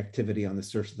sensory activity on the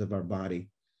surface of our body.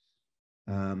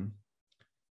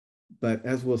 But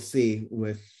as we'll see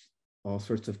with all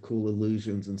sorts of cool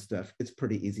illusions and stuff, it's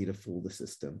pretty easy to fool the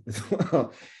system as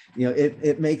well. You know,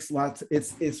 it makes lots,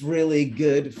 it's really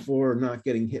good for not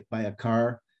getting hit by a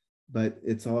car, but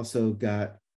it's also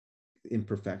got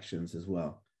imperfections as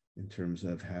well in terms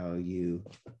of how you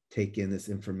take in this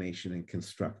information and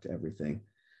construct everything.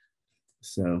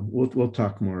 So we'll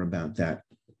talk more about that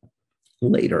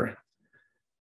later.